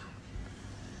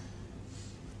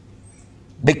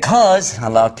 Because,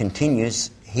 Allah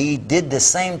continues, He did the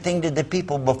same thing to the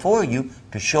people before you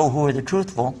to show who are the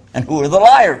truthful and who are the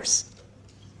liars.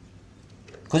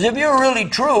 Because if you're really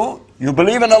true, you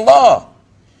believe in Allah,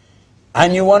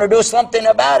 and you want to do something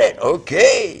about it,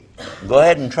 okay, go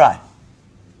ahead and try.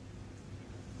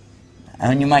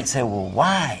 And you might say, well,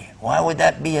 why? Why would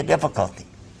that be a difficulty?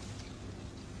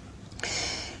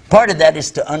 Part of that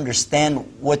is to understand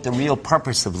what the real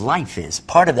purpose of life is.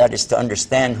 Part of that is to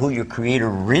understand who your Creator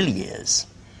really is.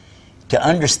 To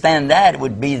understand that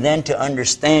would be then to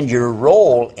understand your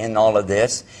role in all of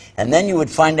this, and then you would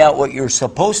find out what you're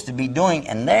supposed to be doing,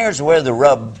 and there's where the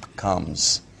rub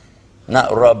comes.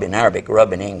 Not rub in Arabic,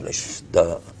 rub in English,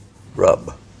 the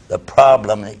rub. The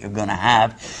problem that you're going to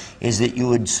have is that you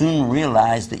would soon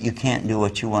realize that you can't do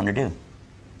what you want to do.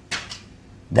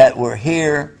 That we're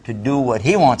here to do what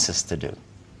He wants us to do.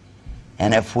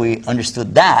 And if we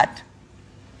understood that,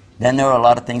 then there are a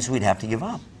lot of things we'd have to give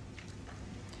up.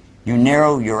 You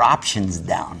narrow your options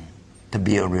down to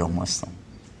be a real Muslim.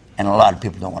 And a lot of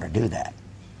people don't want to do that.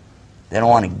 They don't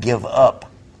want to give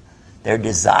up their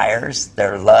desires,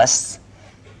 their lusts,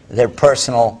 their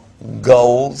personal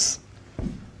goals.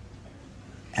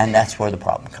 And that's where the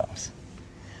problem comes.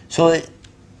 So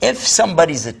if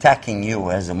somebody's attacking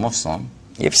you as a Muslim,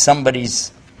 if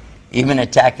somebody's even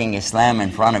attacking Islam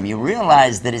in front of you,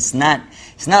 realize that it's not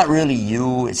really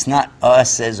you, it's not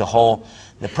us as a whole.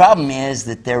 The problem is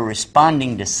that they're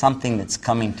responding to something that's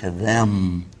coming to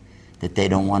them that they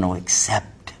don't want to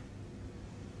accept.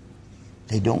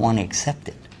 They don't want to accept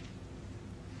it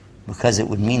because it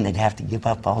would mean they'd have to give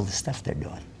up all the stuff they're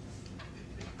doing.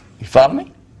 You follow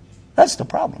me? That's the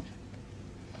problem.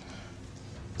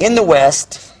 In the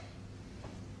West,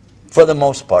 for the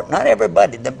most part, not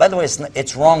everybody. By the way,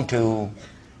 it's wrong to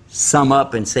sum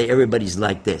up and say everybody's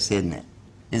like this, isn't it?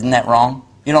 Isn't that wrong?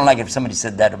 You don't like if somebody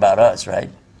said that about us, right?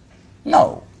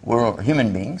 No, we're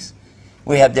human beings.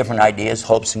 We have different ideas,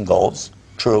 hopes, and goals.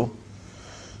 True.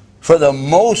 For the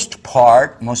most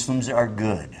part, Muslims are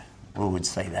good. We would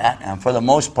say that. And for the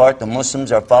most part, the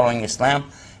Muslims are following Islam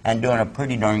and doing a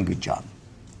pretty darn good job.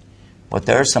 But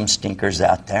there are some stinkers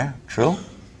out there. True.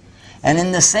 And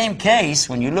in the same case,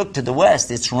 when you look to the West,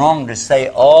 it's wrong to say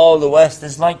all the West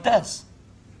is like this.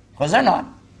 Because they're not.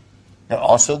 There are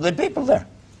also good people there.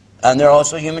 And they're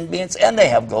also human beings, and they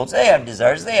have goals, they have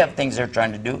desires, they have things they're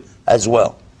trying to do as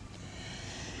well.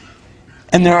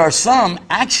 And there are some,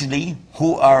 actually,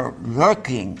 who are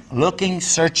looking,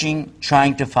 searching,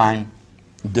 trying to find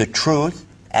the truth,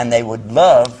 and they would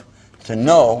love to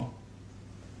know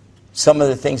some of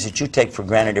the things that you take for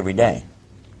granted every day.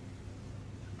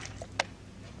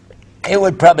 It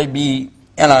would probably be,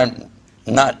 and I'm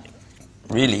not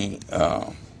really...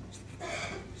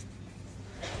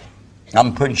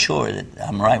 I'm pretty sure that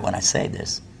I'm right when I say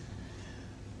this,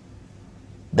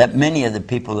 that many of the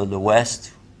people of the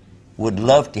West would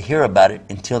love to hear about it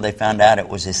until they found out it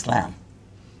was Islam.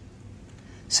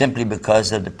 Simply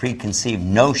because of the preconceived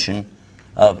notion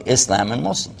of Islam and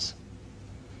Muslims.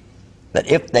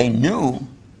 That if they knew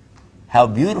how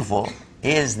beautiful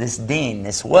is this deen,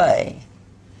 this way,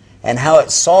 and how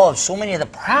it solves so many of the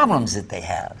problems that they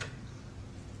have,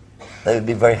 they would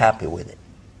be very happy with it.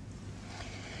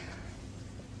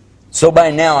 So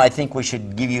by now, I think we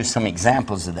should give you some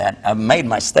examples of that. I've made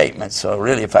my statement, so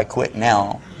really if I quit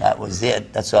now, that was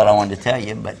it. That's all I wanted to tell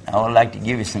you, but I would like to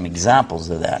give you some examples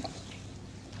of that.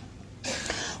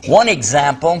 One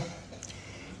example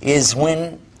is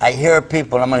when I hear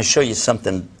people, I'm going to show you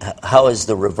something, how is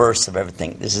the reverse of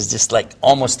everything. This is just like,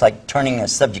 almost like turning a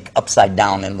subject upside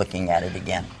down and looking at it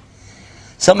again.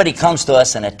 Somebody comes to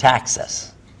us and attacks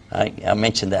us. Right? I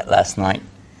mentioned that last night.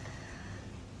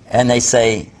 And they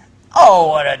say, oh,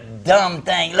 what a dumb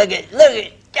thing. Look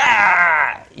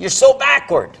at, you're so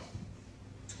backward.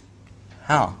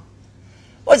 How?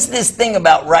 What's this thing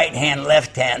about right hand,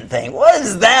 left hand thing? What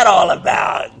is that all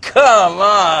about? Come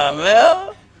on,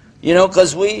 man. You know,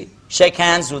 because we shake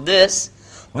hands with this.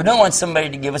 We don't want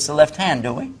somebody to give us a left hand,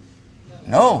 do we?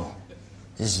 No.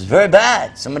 This is very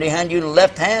bad. Somebody hand you the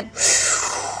left hand,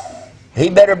 he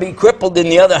better be crippled in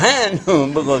the other hand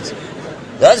because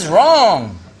that's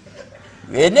wrong.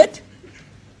 Isn't it?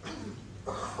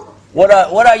 What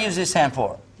I use this hand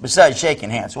for? Besides shaking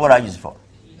hands, what I use it for?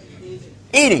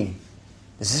 Eating.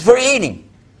 This is for eating.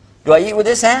 Do I eat with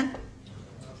this hand?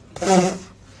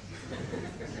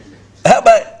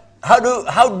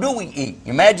 How do we eat?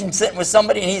 Imagine sitting with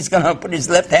somebody and he's going to put his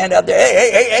left hand out there.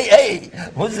 Hey.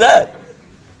 What's that?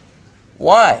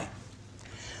 Why?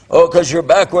 Oh, because you're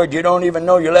backward. You don't even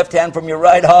know your left hand from your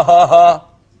right. Ha, ha, ha.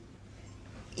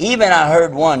 Even I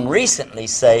heard one recently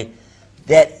say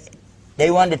that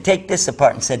they wanted to take this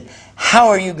apart and said, how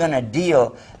are you going to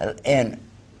deal in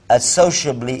a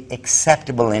sociably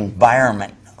acceptable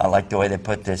environment? I like the way they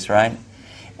put this, right?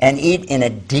 And eat in a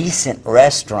decent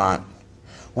restaurant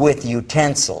with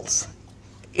utensils.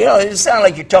 You know, it sounds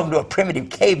like you're talking to a primitive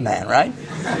caveman, right?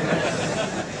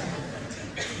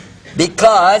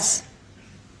 Because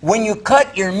when you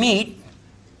cut your meat,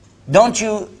 don't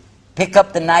you pick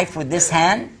up the knife with this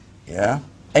hand? Yeah.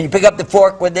 And you pick up the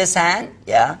fork with this hand?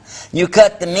 Yeah. You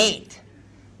cut the meat.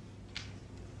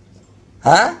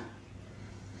 Huh?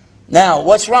 Now,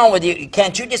 what's wrong with you?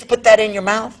 Can't you just put that in your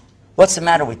mouth? What's the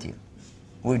matter with you?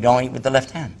 We don't eat with the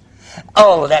left hand.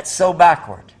 Oh, that's so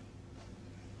backward.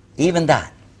 Even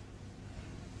that.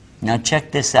 Now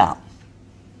check this out.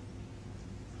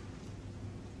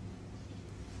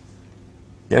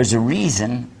 There's a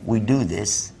reason we do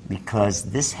this,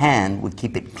 because this hand, we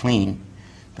keep it clean,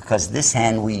 because this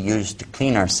hand we use to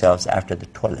clean ourselves after the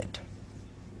toilet.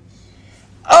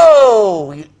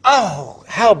 Oh,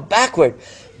 how backward.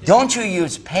 Don't you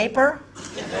use paper?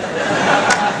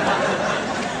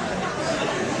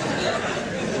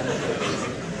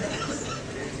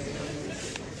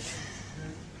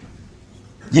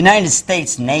 The United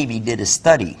States Navy did a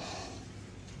study.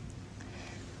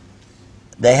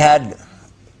 They had,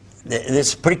 this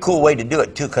is a pretty cool way to do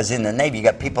it too, because in the Navy you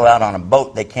got people out on a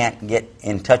boat, they can't get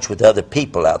in touch with other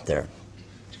people out there.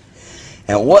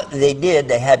 And what they did,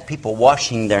 they had people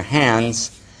washing their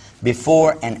hands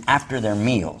before and after their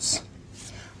meals.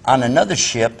 On another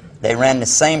ship, they ran the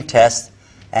same test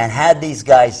and had these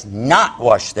guys not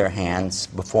wash their hands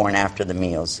before and after the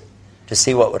meals to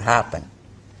see what would happen.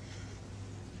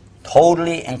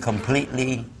 Totally and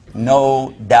completely,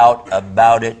 no doubt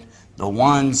about it, the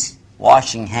ones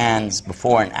washing hands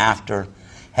before and after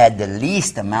had the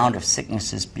least amount of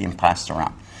sicknesses being passed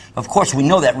around. Of course, we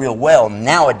know that real well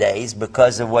nowadays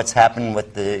because of what's happened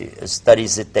with the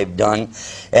studies that they've done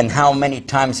and how many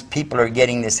times people are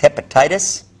getting this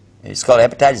hepatitis. It's called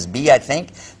hepatitis B, I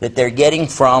think, that they're getting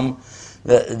from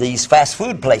these fast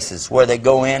food places where they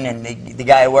go in and the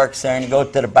guy works there and he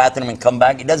goes to the bathroom and come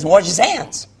back. He doesn't wash his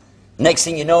hands. Next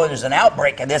thing you know, there's an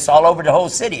outbreak of this all over the whole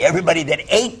city. Everybody that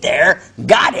ate there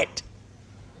got it.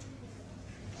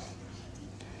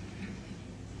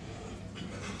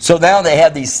 So now they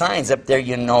have these signs up there,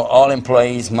 you know, all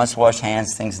employees must wash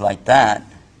hands, things like that.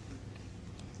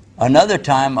 Another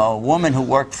time, a woman who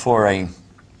worked for an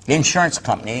insurance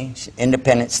company,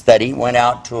 independent study, went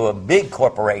out to a big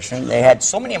corporation. They had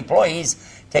so many employees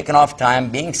taking off time,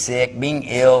 being sick, being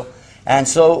ill, and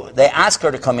so they asked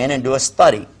her to come in and do a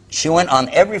study. She went on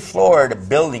every floor of the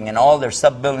building and all their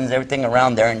sub-buildings, everything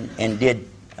around there, and did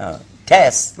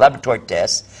tests, laboratory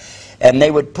tests. And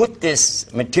they would put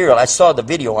this material, I saw the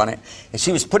video on it, and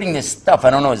she was putting this stuff,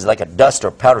 I don't know, it's like a dust or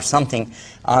powder or something,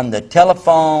 on the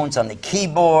telephones, on the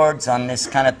keyboards, on this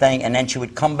kind of thing, and then she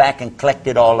would come back and collect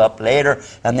it all up later,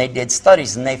 and they did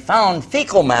studies, and they found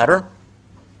fecal matter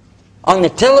on the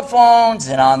telephones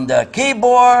and on the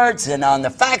keyboards and on the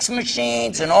fax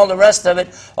machines and all the rest of it,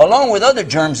 along with other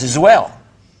germs as well,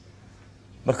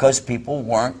 because people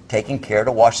weren't taking care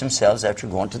to wash themselves after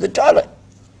going to the toilet.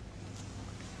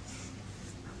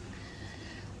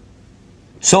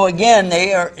 So again,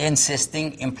 they are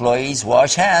insisting employees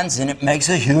wash hands, and it makes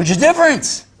a huge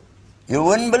difference. You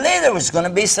wouldn't believe there was going to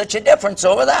be such a difference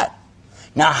over that.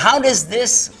 Now, how does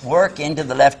this work into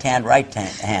the left hand, right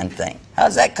hand thing? How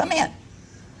does that come in?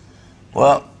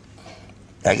 Well,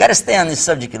 I got to stay on this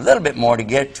subject a little bit more to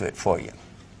get to it for you.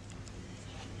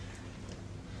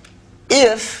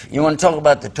 If you want to talk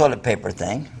about the toilet paper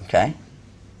thing, okay,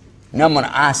 now I'm going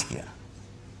to ask you.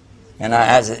 And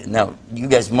now, you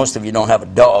guys, most of you don't have a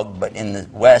dog, but in the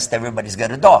West, everybody's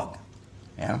got a dog.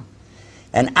 You know?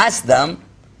 And ask them,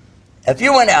 if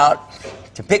you went out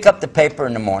to pick up the paper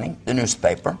in the morning, the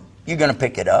newspaper, you're going to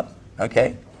pick it up,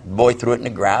 okay? The boy threw it in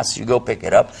the grass, you go pick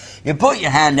it up. You put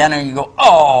your hand down and you go,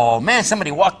 oh, man,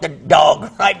 somebody walked the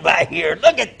dog right by here.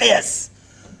 Look at this.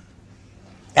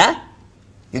 Huh?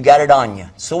 You got it on you.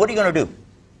 So what are you going to do?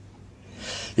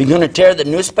 You're going to tear the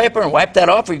newspaper and wipe that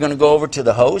off, or you're going to go over to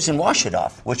the hose and wash it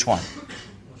off? Which one?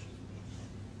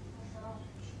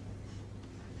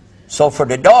 So for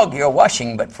the dog, you're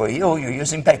washing, but for you, you're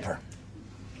using paper.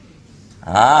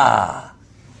 Ah,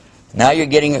 now you're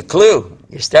getting a clue.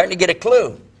 You're starting to get a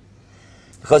clue.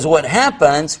 Because what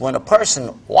happens when a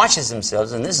person washes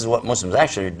themselves, and this is what Muslims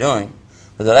actually are doing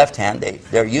with the left hand,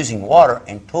 they're using water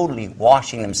and totally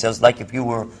washing themselves like if you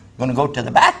were going to go to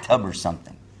the bathtub or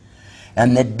something.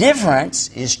 And the difference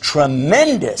is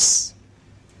tremendous.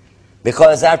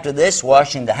 Because after this,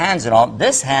 washing the hands and all,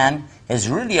 this hand is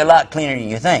really a lot cleaner than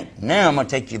you think. Now I'm going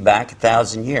to take you back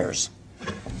 1,000 years.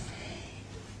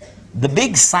 The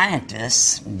big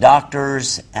scientists,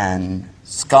 doctors, and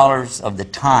scholars of the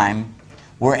time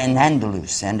were in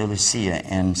Andalusia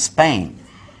in Spain.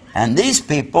 And these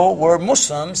people were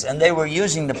Muslims, and they were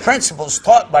using the principles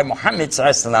taught by Muhammad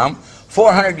ﷺ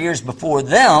 400 years before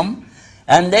them,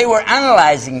 and they were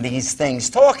analyzing these things,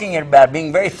 talking about,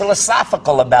 being very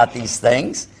philosophical about these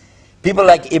things. People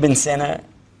like Ibn Sina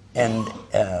and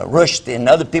Rushdie and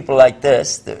other people like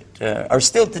this that are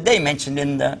still today mentioned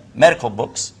in the medical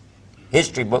books,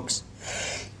 history books.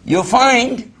 You'll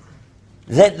find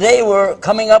that they were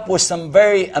coming up with some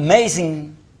very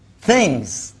amazing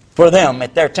things for them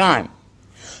at their time.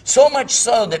 So much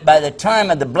so that by the time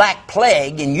of the Black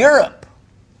Plague in Europe,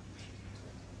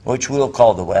 which we'll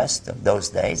call the West of those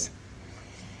days,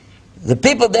 the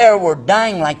people there were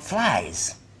dying like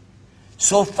flies.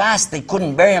 So fast they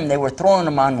couldn't bury them, they were throwing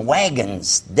them on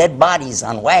wagons, dead bodies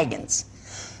on wagons.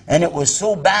 And it was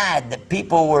so bad that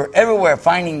people were everywhere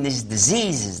finding these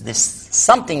diseases.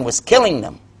 Something was killing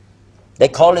them. They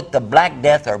called it the Black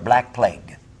Death or Black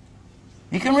Plague.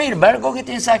 You can read about it. Go get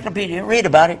the encyclopedia, read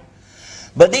about it.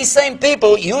 But these same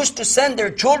people used to send their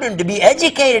children to be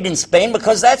educated in Spain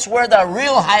because that's where the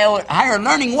real higher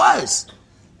learning was.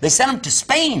 They sent them to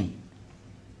Spain.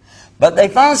 But they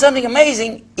found something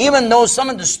amazing, even though some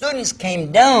of the students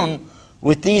came down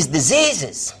with these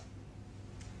diseases.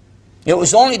 It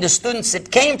was only the students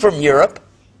that came from Europe,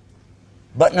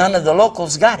 but none of the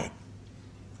locals got it.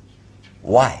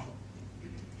 Why?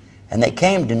 And they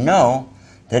came to know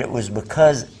that it was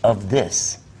because of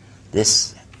this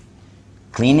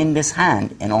cleaning this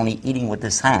hand and only eating with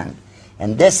this hand,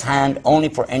 and this hand only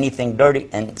for anything dirty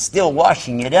and still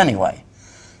washing it anyway.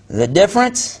 The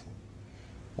difference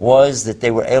was that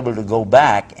they were able to go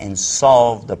back and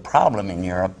solve the problem in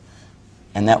Europe,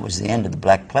 and that was the end of the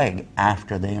Black Plague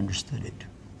after they understood it.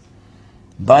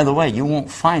 By the way, you won't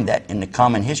find that in the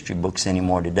common history books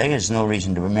anymore today. There's no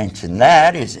reason to mention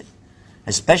that, is it?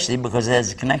 Especially because it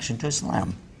has a connection to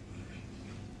Islam.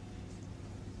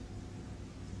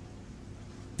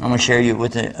 I'm going to share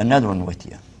another one with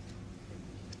you.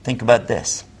 Think about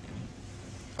this.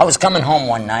 I was coming home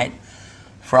one night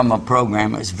from a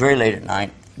program. It was very late at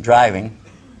night, driving,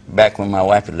 back when my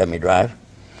wife would let me drive.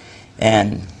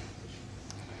 And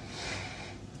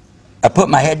I put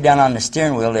my head down on the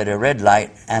steering wheel at a red light,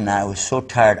 and I was so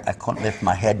tired I couldn't lift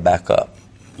my head back up.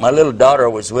 My little daughter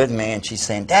was with me, and she's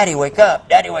saying, "Daddy, wake up.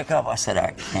 Daddy, wake up." I said,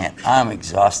 "I can't. I'm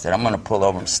exhausted. I'm going to pull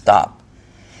over and stop."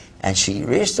 And she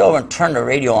reached over and turned the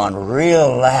radio on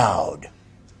real loud.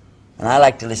 And I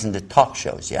like to listen to talk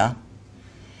shows, yeah?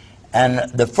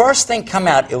 And the first thing come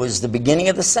out, it was the beginning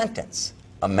of the sentence.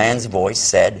 A man's voice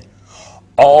said,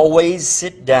 "Always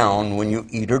sit down when you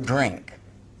eat or drink."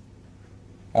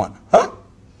 I went, huh?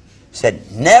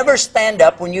 Said, "Never stand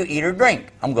up when you eat or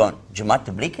drink." I'm going, Jamaat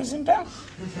Tabligh is in town?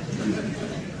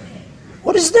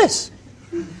 What is this?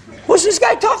 What's this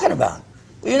guy talking about?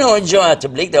 You know, in Jamaat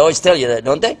Tabligh, they always tell you that,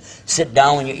 don't they? Sit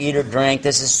down when you eat or drink.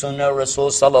 This is Sunnah Rasul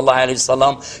Sallallahu Alaihi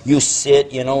Wasallam. You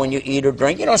sit, you know, when you eat or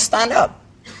drink. You don't stand up.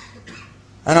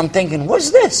 And I'm thinking,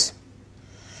 what's this?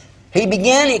 He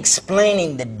began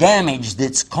explaining the damage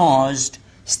that's caused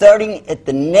starting at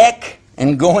the neck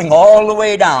and going all the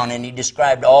way down, and he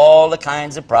described all the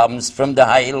kinds of problems, from the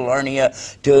hiatal hernia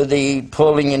to the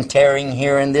pulling and tearing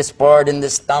here in this part in the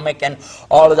stomach, and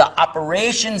all of the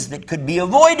operations that could be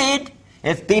avoided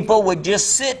if people would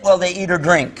just sit while they eat or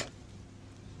drink.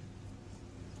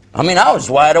 I mean, I was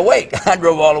wide awake. I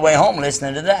drove all the way home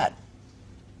listening to that.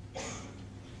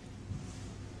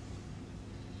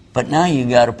 But now you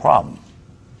got a problem.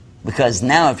 Because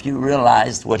now if you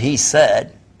realized what he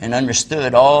said and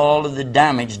understood all of the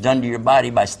damage done to your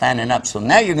body by standing up, so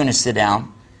now you're going to sit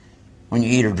down when you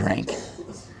eat or drink.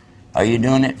 Are you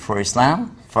doing it for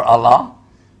Islam, for Allah,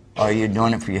 or are you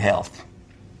doing it for your health?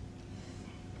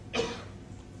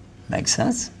 Makes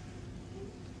sense?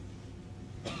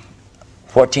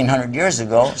 1400 years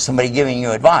ago, somebody giving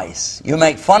you advice. You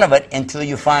make fun of it until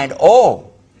you find,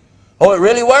 oh, it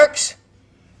really works?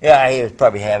 Yeah, he was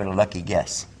probably having a lucky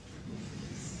guess.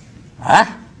 Huh?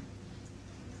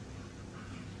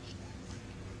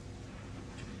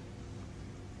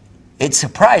 It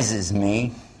surprises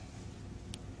me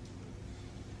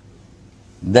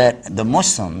that the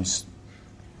Muslims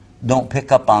don't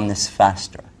pick up on this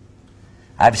faster.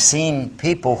 I've seen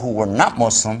people who were not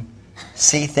Muslim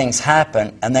see things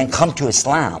happen and then come to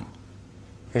Islam.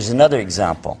 Here's another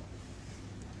example.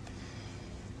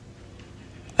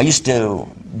 I used to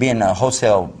be in a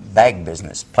wholesale bag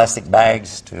business, plastic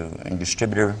bags and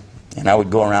distributor, and I would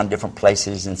go around different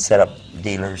places and set up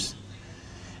dealers.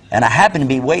 And I happened to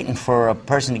be waiting for a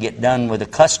person to get done with a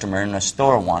customer in a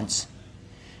store once.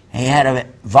 He had a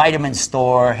vitamin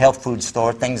store, health food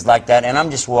store, things like that, and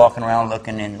I'm just walking around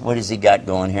looking, and what has he got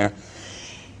going here?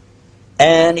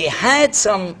 And he had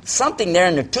something there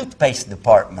in the toothpaste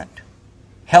department,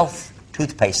 health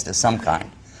toothpaste of some kind.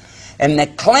 And the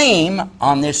claim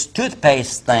on this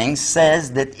toothpaste thing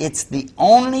says that it's the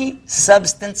only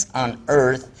substance on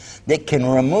earth that can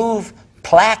remove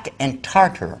plaque and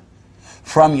tartar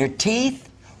from your teeth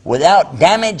without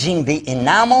damaging the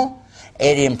enamel.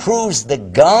 It improves the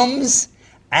gums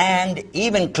and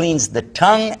even cleans the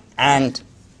tongue and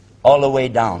all the way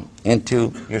down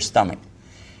into your stomach.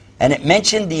 And it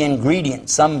mentioned the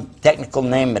ingredient, some technical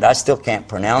name that I still can't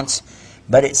pronounce,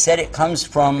 but it said it comes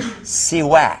from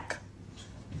siwak.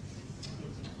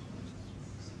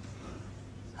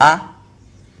 Huh?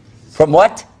 From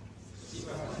what?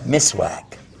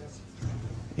 Miswak.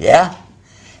 Yeah?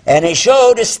 And it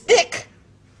showed a stick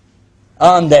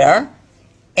on there,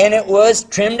 and it was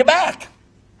trimmed back.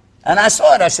 And I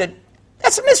saw it. I said,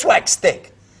 that's a miswak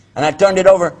stick. And I turned it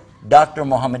over, Dr.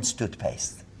 Muhammad's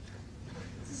toothpaste.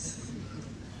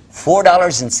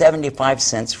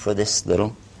 $4.75 for this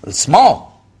little, it's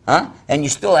small, huh? And you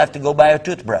still have to go buy a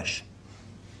toothbrush.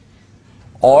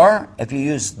 Or, if you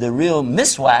use the real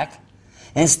miswak,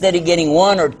 instead of getting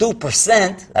 1 or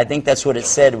 2%, I think that's what it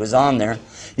said was on there,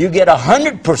 you get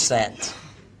 100%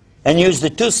 and use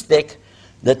the toothstick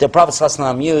that the Prophet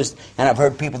ﷺ used. And I've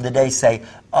heard people today say,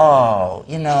 oh,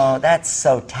 you know, that's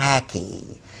so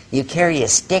tacky. You carry a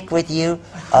stick with you?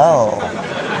 Oh.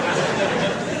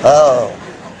 Oh.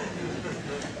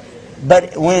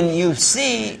 But when you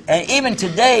see, and even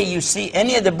today you see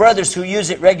any of the brothers who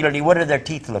use it regularly, what do their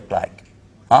teeth look like?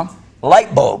 Huh?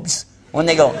 Light bulbs. When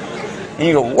they go, and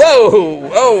you go, whoa,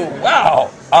 oh,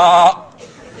 wow.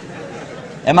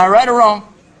 Am I right or wrong?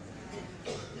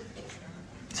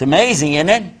 It's amazing, isn't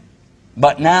it?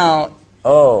 But now,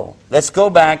 let's go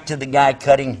back to the guy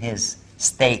cutting his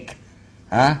steak.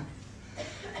 Huh?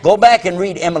 Go back and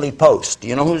read Emily Post. Do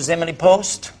you know who's Emily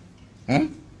Post?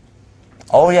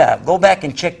 Oh yeah, go back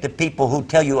and check the people who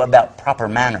tell you about proper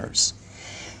manners.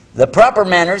 The proper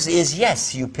manners is,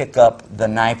 yes, you pick up the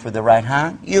knife with the right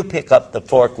hand, you pick up the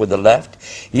fork with the left,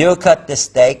 you cut the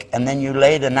steak, and then you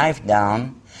lay the knife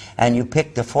down, and you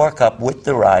pick the fork up with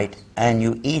the right, and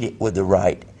you eat it with the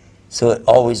right. So it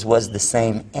always was the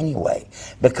same anyway.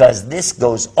 Because this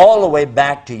goes all the way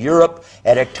back to Europe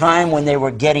at a time when they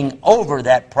were getting over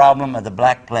that problem of the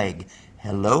Black Plague.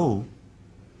 Hello?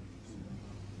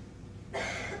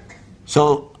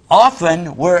 So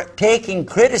often we're taking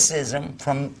criticism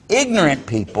from ignorant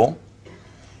people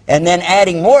and then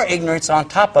adding more ignorance on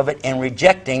top of it and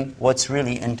rejecting what's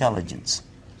really intelligence.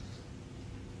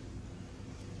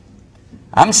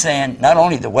 I'm saying not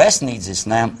only the West needs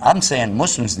Islam, I'm saying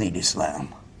Muslims need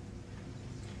Islam.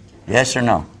 Yes or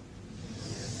no?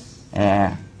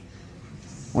 Yeah.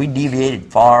 We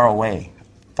deviated far away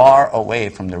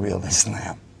from the real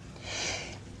Islam.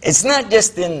 It's not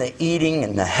just in the eating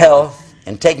and the health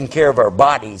and taking care of our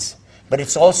bodies, but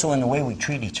it's also in the way we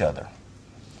treat each other.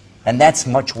 And that's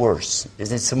much worse.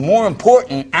 It's a more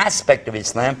important aspect of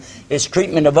Islam is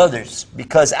treatment of others.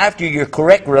 Because after your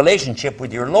correct relationship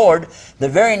with your Lord, the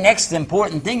very next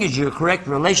important thing is your correct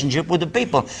relationship with the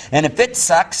people. And if it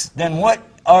sucks, then what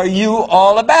are you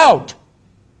all about?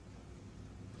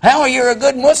 How are you a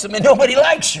good Muslim and nobody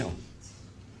likes you?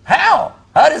 How?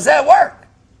 How does that work?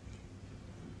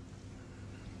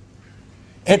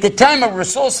 At the time of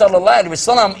Rasul sallallahu alaihi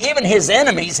wasallam, even his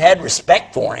enemies had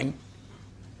respect for him.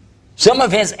 Some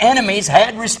of his enemies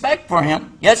had respect for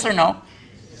him. Yes or no?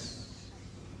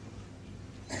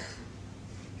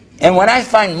 And when I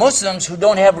find Muslims who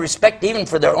don't have respect even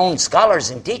for their own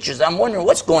scholars and teachers, I'm wondering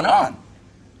what's going on.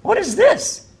 What is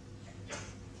this?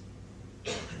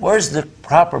 Where's the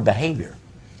proper behavior?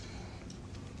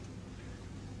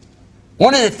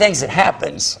 One of the things that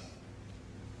happens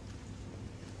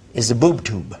is the boob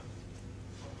tube.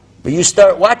 But you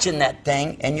start watching that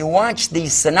thing, and you watch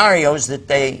these scenarios that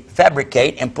they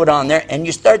fabricate and put on there, and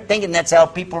you start thinking that's how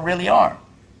people really are.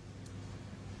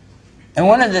 And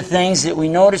one of the things that we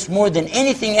notice more than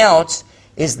anything else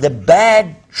is the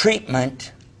bad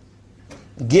treatment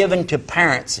given to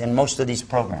parents in most of these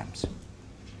programs.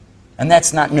 And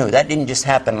that's not new. That didn't just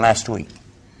happen last week.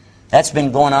 That's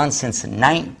been going on since the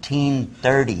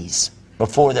 1930s,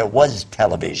 before there was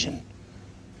television.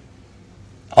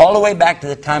 All the way back to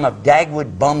the time of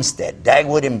Dagwood Bumstead,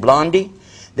 Dagwood and Blondie,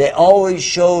 they always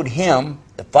showed him,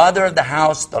 the father of the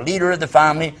house, the leader of the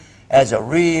family, as a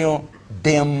real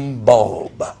dim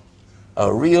bulb,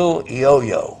 a real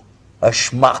yo-yo, a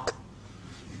schmuck.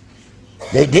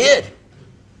 They did.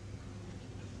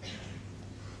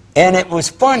 And it was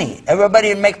funny. Everybody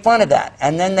would make fun of that.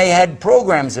 And then they had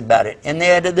programs about it. And they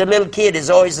had the little kid is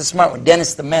always the smart one,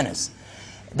 Dennis the Menace.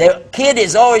 The kid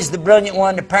is always the brilliant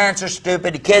one. The parents are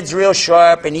stupid. The kid's real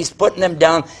sharp, and he's putting them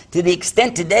down to the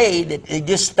extent today that they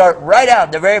just start right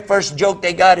out. The very first joke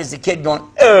they got is the kid going,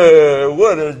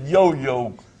 what a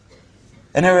yo-yo.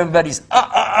 And everybody's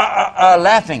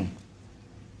laughing.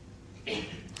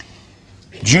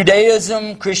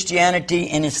 Judaism, Christianity,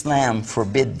 and Islam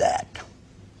forbid that.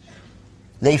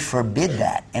 They forbid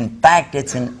that. In fact,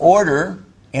 it's an order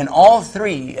in all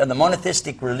three of the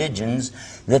monotheistic religions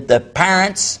that the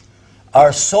parents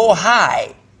are so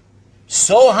high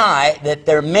that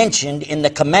they're mentioned in the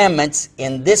commandments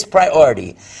in this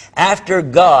priority. After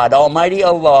God, Almighty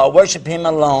Allah, worship Him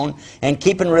alone and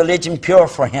keeping religion pure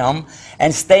for Him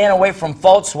and staying away from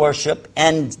false worship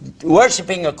and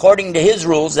worshiping according to His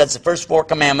rules. That's the first 4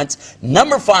 commandments.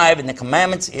 Number 5 in the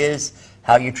commandments is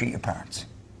how you treat your parents.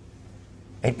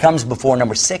 It comes before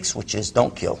number 6, which is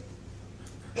don't kill.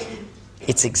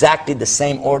 It's exactly the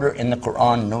same order in the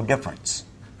Quran, no difference.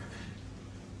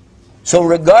 So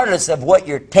regardless of what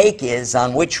your take is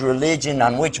on which religion,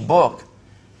 on which book,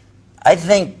 I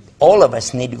think all of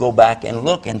us need to go back and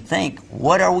look and think,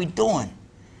 what are we doing?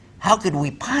 How could we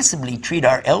possibly treat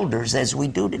our elders as we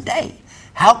do today?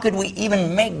 How could we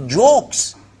even make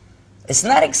jokes? It's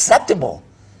not acceptable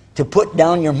to put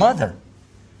down your mother,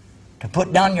 to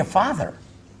put down your father,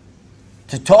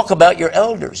 to talk about your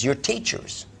elders, your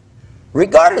teachers,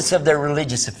 regardless of their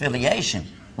religious affiliation,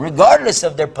 regardless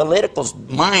of their political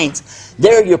minds.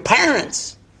 They're your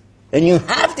parents, and you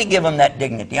have to give them that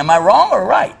dignity. Am I wrong or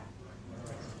right?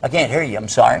 I can't hear you, I'm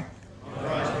sorry.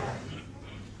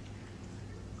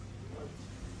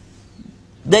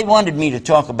 They wanted me to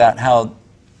talk about how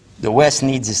the West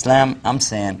needs Islam. I'm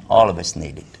saying all of us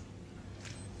need it.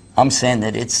 I'm saying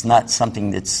that it's not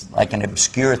something that's like an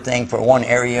obscure thing for one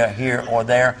area here or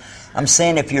there. I'm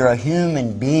saying if you're a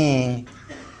human being,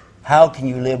 how can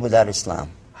you live without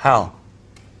Islam? How?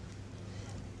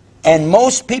 And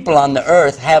most people on the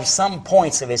earth have some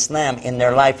points of Islam in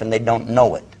their life and they don't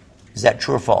know it. Is that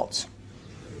true or false?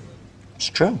 It's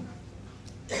true.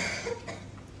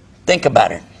 Think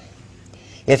about it.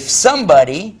 If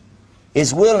somebody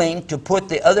is willing to put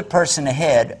the other person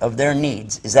ahead of their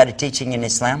needs, is that a teaching in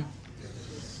Islam?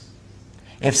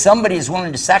 If somebody is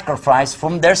willing to sacrifice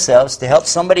from themselves to help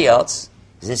somebody else,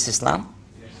 is this Islam?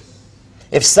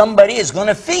 If somebody is going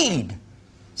to feed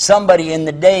somebody in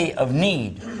the day of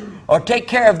need, or take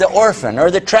care of the orphan,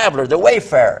 or the traveler, the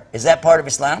wayfarer, is that part of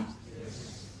Islam?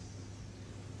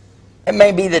 It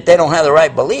may be that they don't have the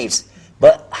right beliefs,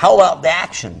 but how about the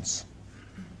actions?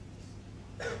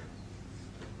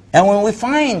 And when we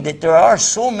find that there are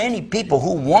so many people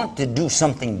who want to do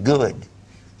something good,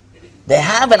 they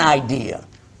have an idea.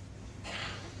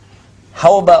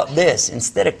 How about this?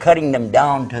 Instead of cutting them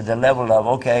down to the level of,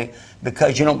 okay,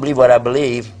 because you don't believe what I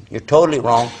believe, you're totally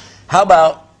wrong. How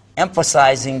about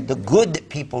emphasizing the good that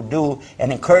people do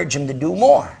and encourage them to do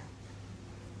more?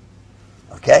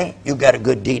 Okay, you've got a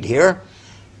good deed here.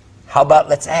 How about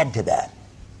let's add to that?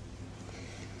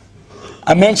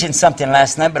 I mentioned something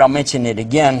last night, but I'll mention it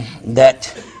again,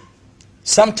 that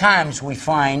sometimes we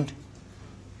find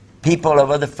people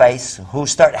of other faiths who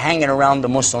start hanging around the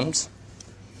Muslims,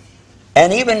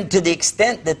 and even to the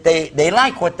extent that they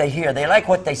like what they hear, they like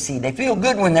what they see. They feel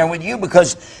good when they're with you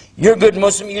because you're a good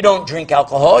Muslim, you don't drink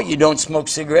alcohol, you don't smoke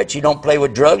cigarettes, you don't play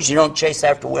with drugs, you don't chase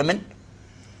after women.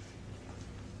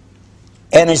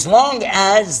 And as long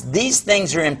as these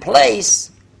things are in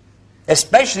place,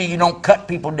 especially you don't cut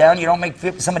people down, you don't make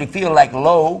somebody feel like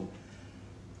low,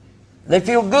 they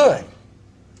feel good.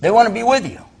 They want to be with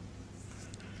you.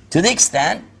 To the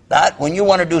extent that when you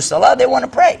want to do salah, they want to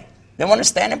pray. They want to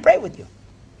stand and pray with you.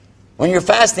 When you're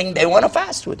fasting, they want to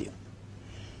fast with you.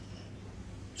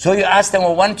 So you ask them,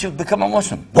 well, why don't you become a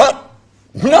Muslim? What?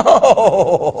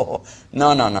 No.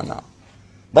 No.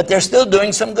 But they're still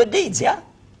doing some good deeds, yeah?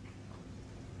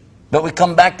 But we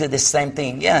come back to this same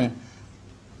thing again,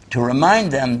 to remind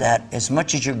them that as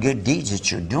much as your good deeds that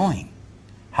you're doing,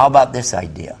 how about this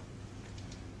idea?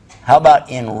 How about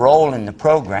enroll in the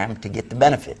program to get the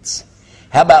benefits?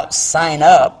 How about sign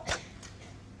up,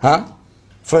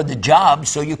 for the job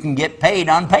so you can get paid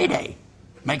on payday?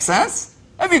 Make sense?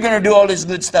 If you're going to do all this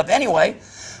good stuff anyway,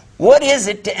 what is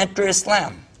it to enter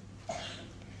Islam?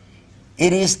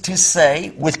 It is to say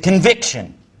with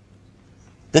conviction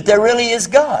that there really is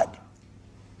God.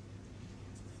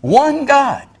 One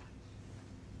God.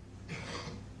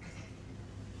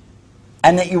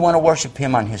 And that you want to worship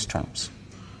Him on His terms.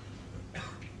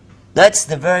 That's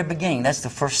the very beginning. That's the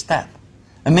first step.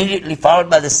 Immediately followed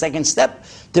by the second step,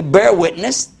 to bear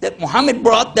witness that Muhammad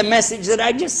brought the message that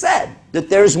I just said, that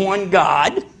there's one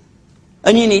God,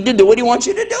 and you need to do what He wants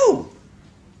you to do.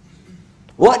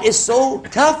 What is so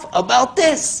tough about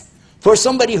this for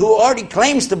somebody who already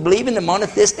claims to believe in the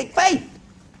monotheistic faith?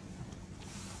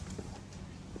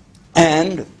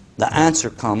 And the answer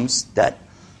comes that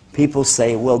people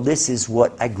say, well, this is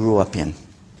what I grew up in.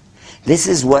 This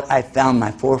is what I found my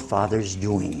forefathers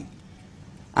doing.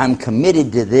 I'm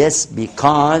committed to this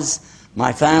because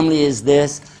my family is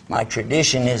this, my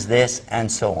tradition is this, and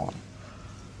so on.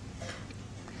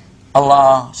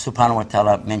 Allah subhanahu wa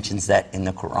ta'ala mentions that in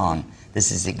the Quran.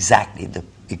 This is exactly the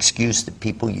excuse that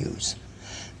people use.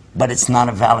 But it's not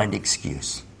a valid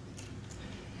excuse.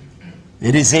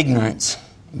 It is ignorance.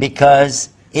 Because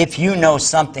if you know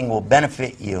something will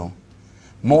benefit you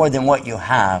more than what you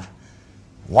have,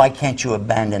 why can't you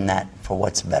abandon that for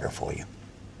what's better for you?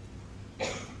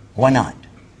 Why not?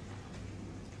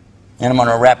 And I'm going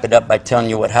to wrap it up by telling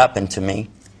you what happened to me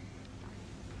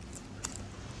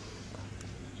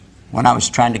when I was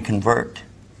trying to convert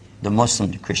the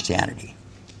Muslim to Christianity.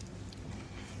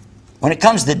 When it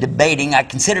comes to debating, I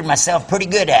considered myself pretty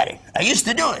good at it. I used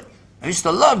to do it. I used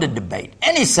to love to debate.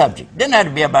 Any subject. Didn't have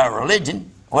to be about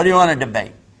religion. What do you want to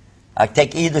debate? I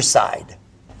take either side.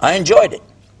 I enjoyed it.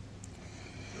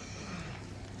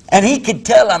 And he could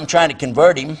tell I'm trying to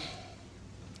convert him.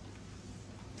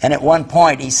 And at one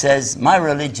point he says, my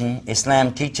religion,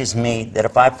 Islam, teaches me that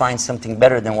if I find something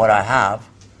better than what I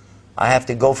have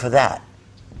to go for that.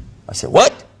 I said,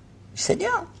 what? He said,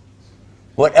 yeah.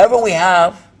 Whatever we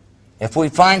have, if we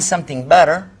find something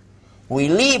better, we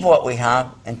leave what we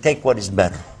have and take what is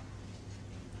better.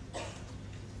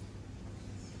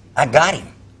 I got him.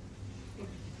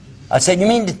 I said, you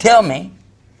mean to tell me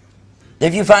that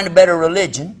if you find a better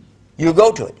religion, you'll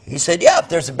go to it? He said, yeah, if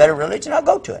there's a better religion, I'll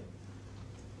go to it.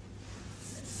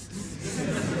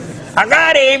 I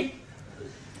got him.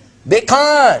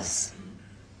 Because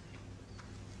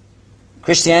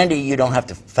Christianity, you don't have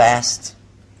to fast,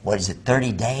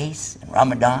 30 days in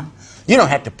Ramadan? You don't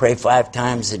have to pray 5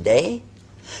 times a day.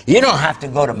 You don't have to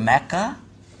go to Mecca.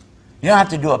 You don't have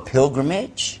to do a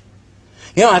pilgrimage.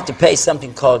 You don't have to pay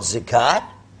something called zakat.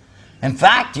 In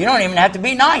fact, you don't even have to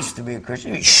be nice to be a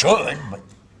Christian. You should, but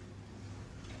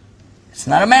it's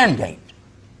not a mandate.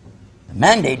 The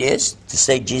mandate is to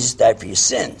say Jesus died for your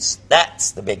sins.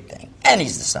 That's the big thing. And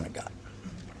He's the Son of God.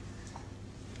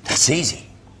 That's easy.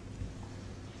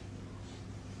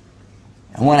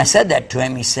 And when I said that to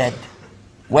him, he said,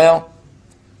 well,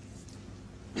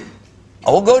 I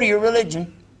will go to your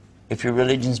religion if your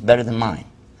religion's better than mine.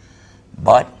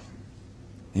 But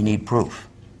you need proof.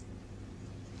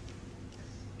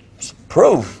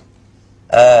 Proof?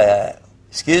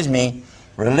 Excuse me,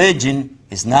 religion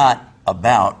is not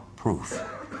about proof.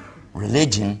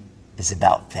 Religion is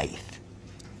about faith.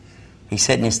 He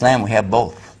said in Islam we have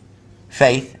both,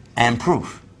 faith and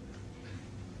proof.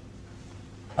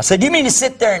 I said, you mean to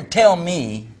sit there and tell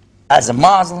me, as a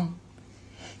Muslim,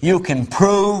 you can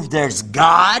prove there's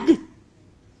God?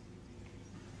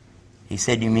 He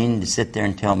said, you mean to sit there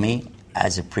and tell me,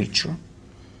 as a preacher,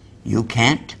 you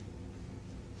can't?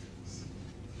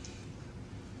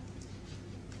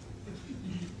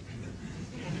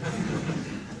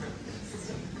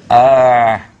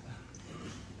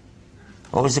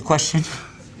 What was the question?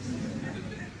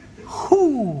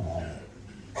 Whew.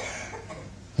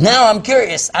 Now I'm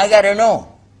curious. I got to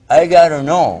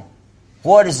know.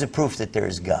 What is the proof that there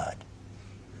is God?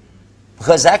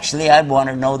 Because actually I've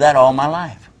wanted to know that all my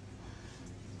life.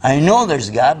 I know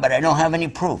there's God, but I don't have any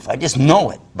proof. I just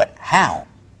know it. But how?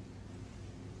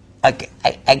 I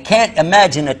can't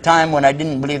imagine a time when I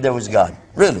didn't believe there was God.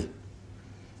 Really.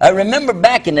 I remember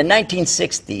back in the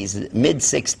 1960s,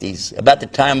 mid-60s, about the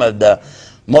time of the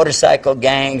motorcycle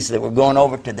gangs that were going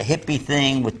over to the hippie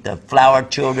thing with the flower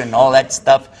children and all that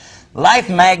stuff. Life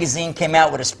magazine came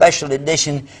out with a special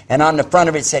edition, and on the front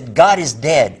of it said, God is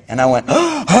dead. And I went,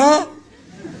 huh?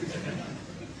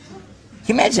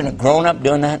 Can you imagine a grown-up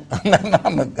doing that?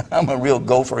 I'm a real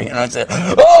gopher, you know. I said,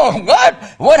 oh, God,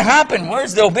 what happened?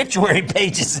 Where's the obituary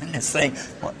pages in this thing?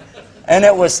 And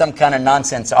it was some kind of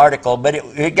nonsense article, but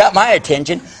it got my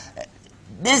attention.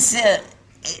 It's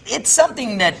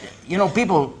something that, you know,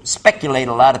 people speculate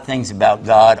a lot of things about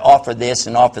God, offer this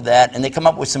and offer that, and they come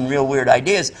up with some real weird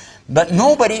ideas, but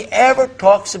nobody ever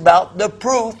talks about the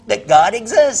proof that God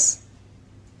exists.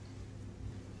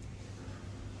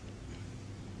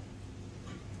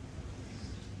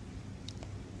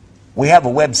 We have a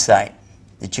website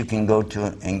that you can go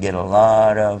to and get a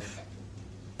lot of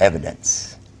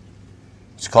evidence.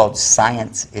 It's called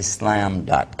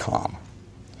ScienceIslam.com.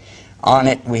 On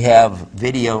it we have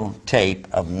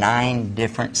videotape of 9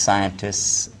 different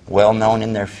scientists, well known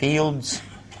in their fields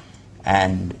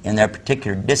and in their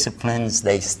particular disciplines.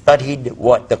 They studied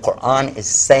what the Quran is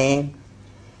saying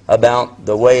about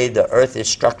the way the earth is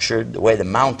structured, the way the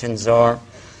mountains are,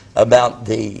 about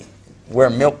where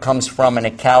milk comes from in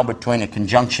a cow between a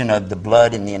conjunction of the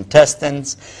blood and the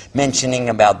intestines, mentioning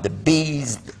about the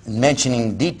bees,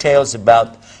 mentioning details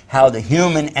about how the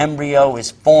human embryo is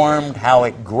formed, how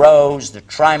it grows, the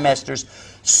trimesters,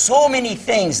 so many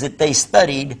things that they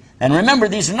studied. And remember,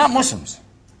 these are not Muslims.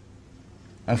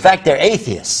 In fact, they're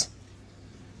atheists.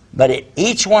 But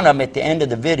each one of them at the end of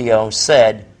the video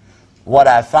said, what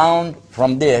I found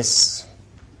from this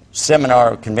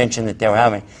seminar or convention that they were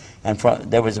having, and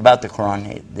that was about the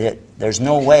Quran, there's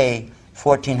no way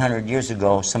 1,400 years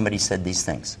ago somebody said these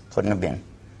things. Couldn't have been.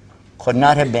 Could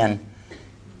not have been.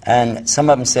 And some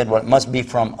of them said, well, it must be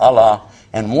from Allah.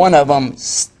 And one of them,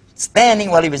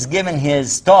 standing while he was giving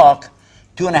his talk,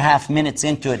 2.5 minutes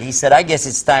into it, he said, I guess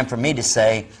it's time for me to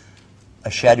say,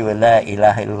 Ashhadu an la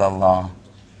ilaha illallah,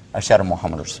 Ashhadu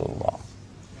Muhammad Rasulullah.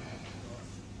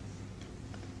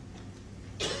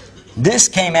 This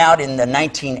came out in the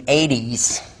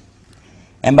 1980s.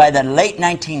 And by the late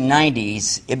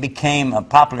 1990s, it became a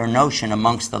popular notion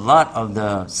amongst a lot of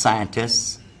the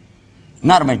scientists,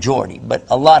 not a majority, but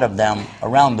a lot of them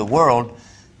around the world,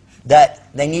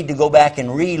 that they need to go back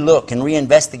and re-look and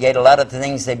reinvestigate a lot of the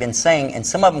things they've been saying. And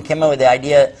some of them came up with the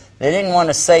idea, they didn't want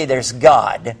to say there's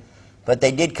God, but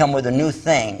they did come with a new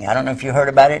thing. I don't know if you heard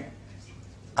about it.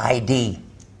 ID.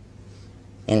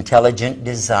 Intelligent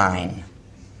design.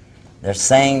 They're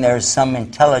saying there's some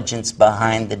intelligence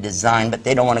behind the design, but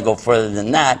they don't want to go further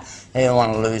than that. They don't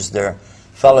want to lose their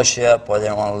fellowship, or they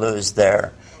don't want to lose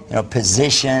their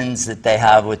positions that they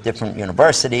have with different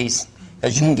universities,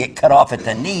 because you can get cut off at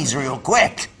the knees real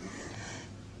quick.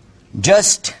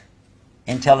 Just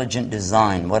intelligent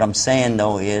design. What I'm saying,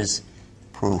 though, is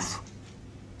proof.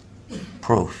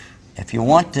 Proof. If you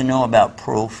want to know about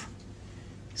proof,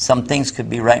 some things could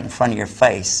be right in front of your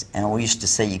face, and we used to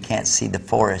say you can't see the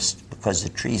forest because the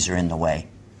trees are in the way.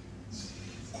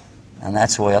 And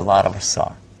that's the way a lot of us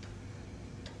are.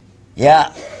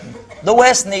 Yeah, the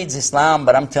West needs Islam,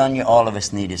 but I'm telling you, all of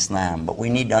us need Islam. But we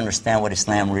need to understand what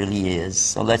Islam really is.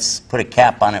 So let's put a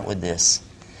cap on it with this.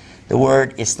 The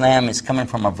word Islam is coming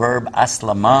from a verb,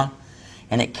 aslama,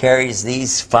 and it carries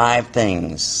these 5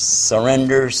 things: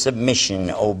 surrender,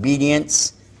 submission,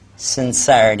 obedience,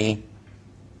 sincerity,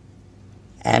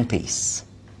 and peace.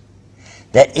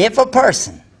 That if a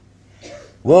person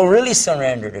will really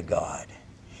surrender to God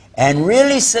and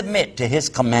really submit to His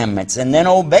commandments and then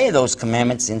obey those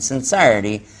commandments in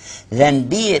sincerity, then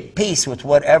be at peace with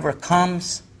whatever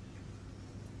comes,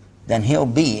 then he'll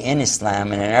be in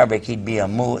Islam, and in Arabic he'd be a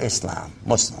Islam,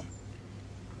 Muslim.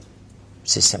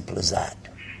 It's as simple as that.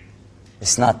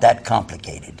 It's not that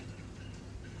complicated.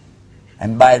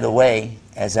 And by the way,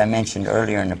 as I mentioned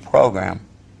earlier in the program,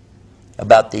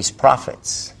 about these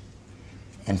prophets,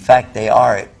 in fact, they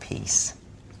are at peace.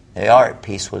 They are at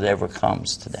peace with whatever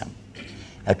comes to them.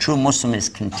 A true Muslim is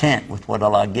content with what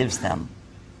Allah gives them.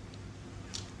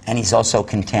 And he's also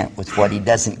content with what he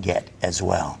doesn't get as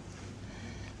well.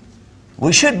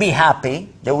 We should be happy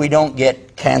that we don't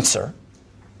get cancer,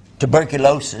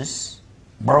 tuberculosis,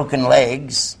 broken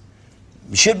legs.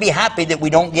 We should be happy that we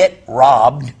don't get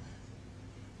robbed.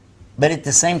 But at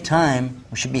the same time,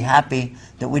 we should be happy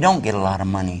that we don't get a lot of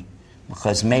money,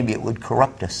 because maybe it would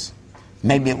corrupt us.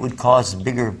 Maybe it would cause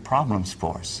bigger problems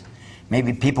for us.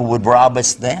 Maybe people would rob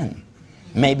us then.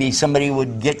 Maybe somebody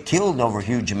would get killed over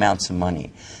huge amounts of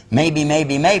money.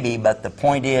 Maybe, but the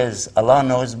point is, Allah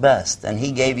knows best, and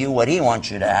He gave you what He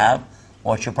wants you to have.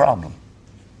 What's your problem?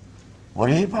 What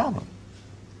is your problem?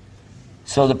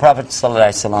 So the Prophet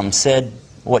ﷺ said,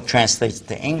 what translates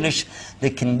to English, the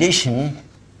condition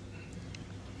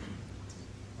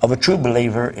of a true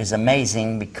believer is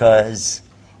amazing because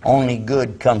only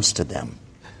good comes to them.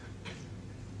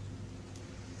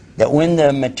 That when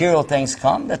the material things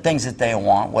come, the things that they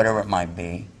want, whatever it might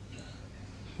be,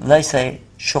 they say,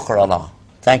 Shukr Allah,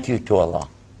 thank you to Allah.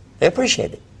 They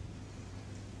appreciate it.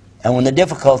 And when the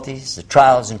difficulties, the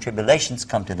trials and tribulations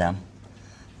come to them,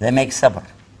 they make sabr.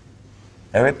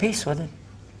 They're at peace with it.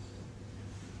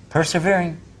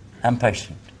 Persevering and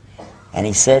patient. And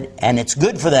he said, and it's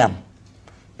good for them,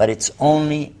 but it's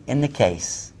only in the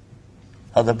case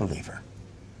of the believer.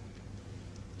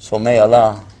 So may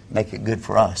Allah make it good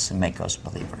for us and make us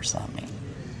believers. Ameen.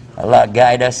 Allah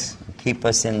guide us, keep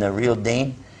us in the real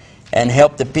deen, and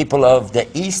help the people of the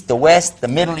East, the West, the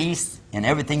Middle East, and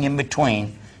everything in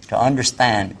between to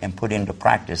understand and put into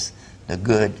practice the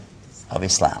good of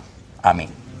Islam.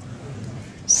 Ameen.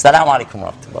 Assalamu alaikum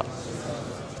wa rahmatullah.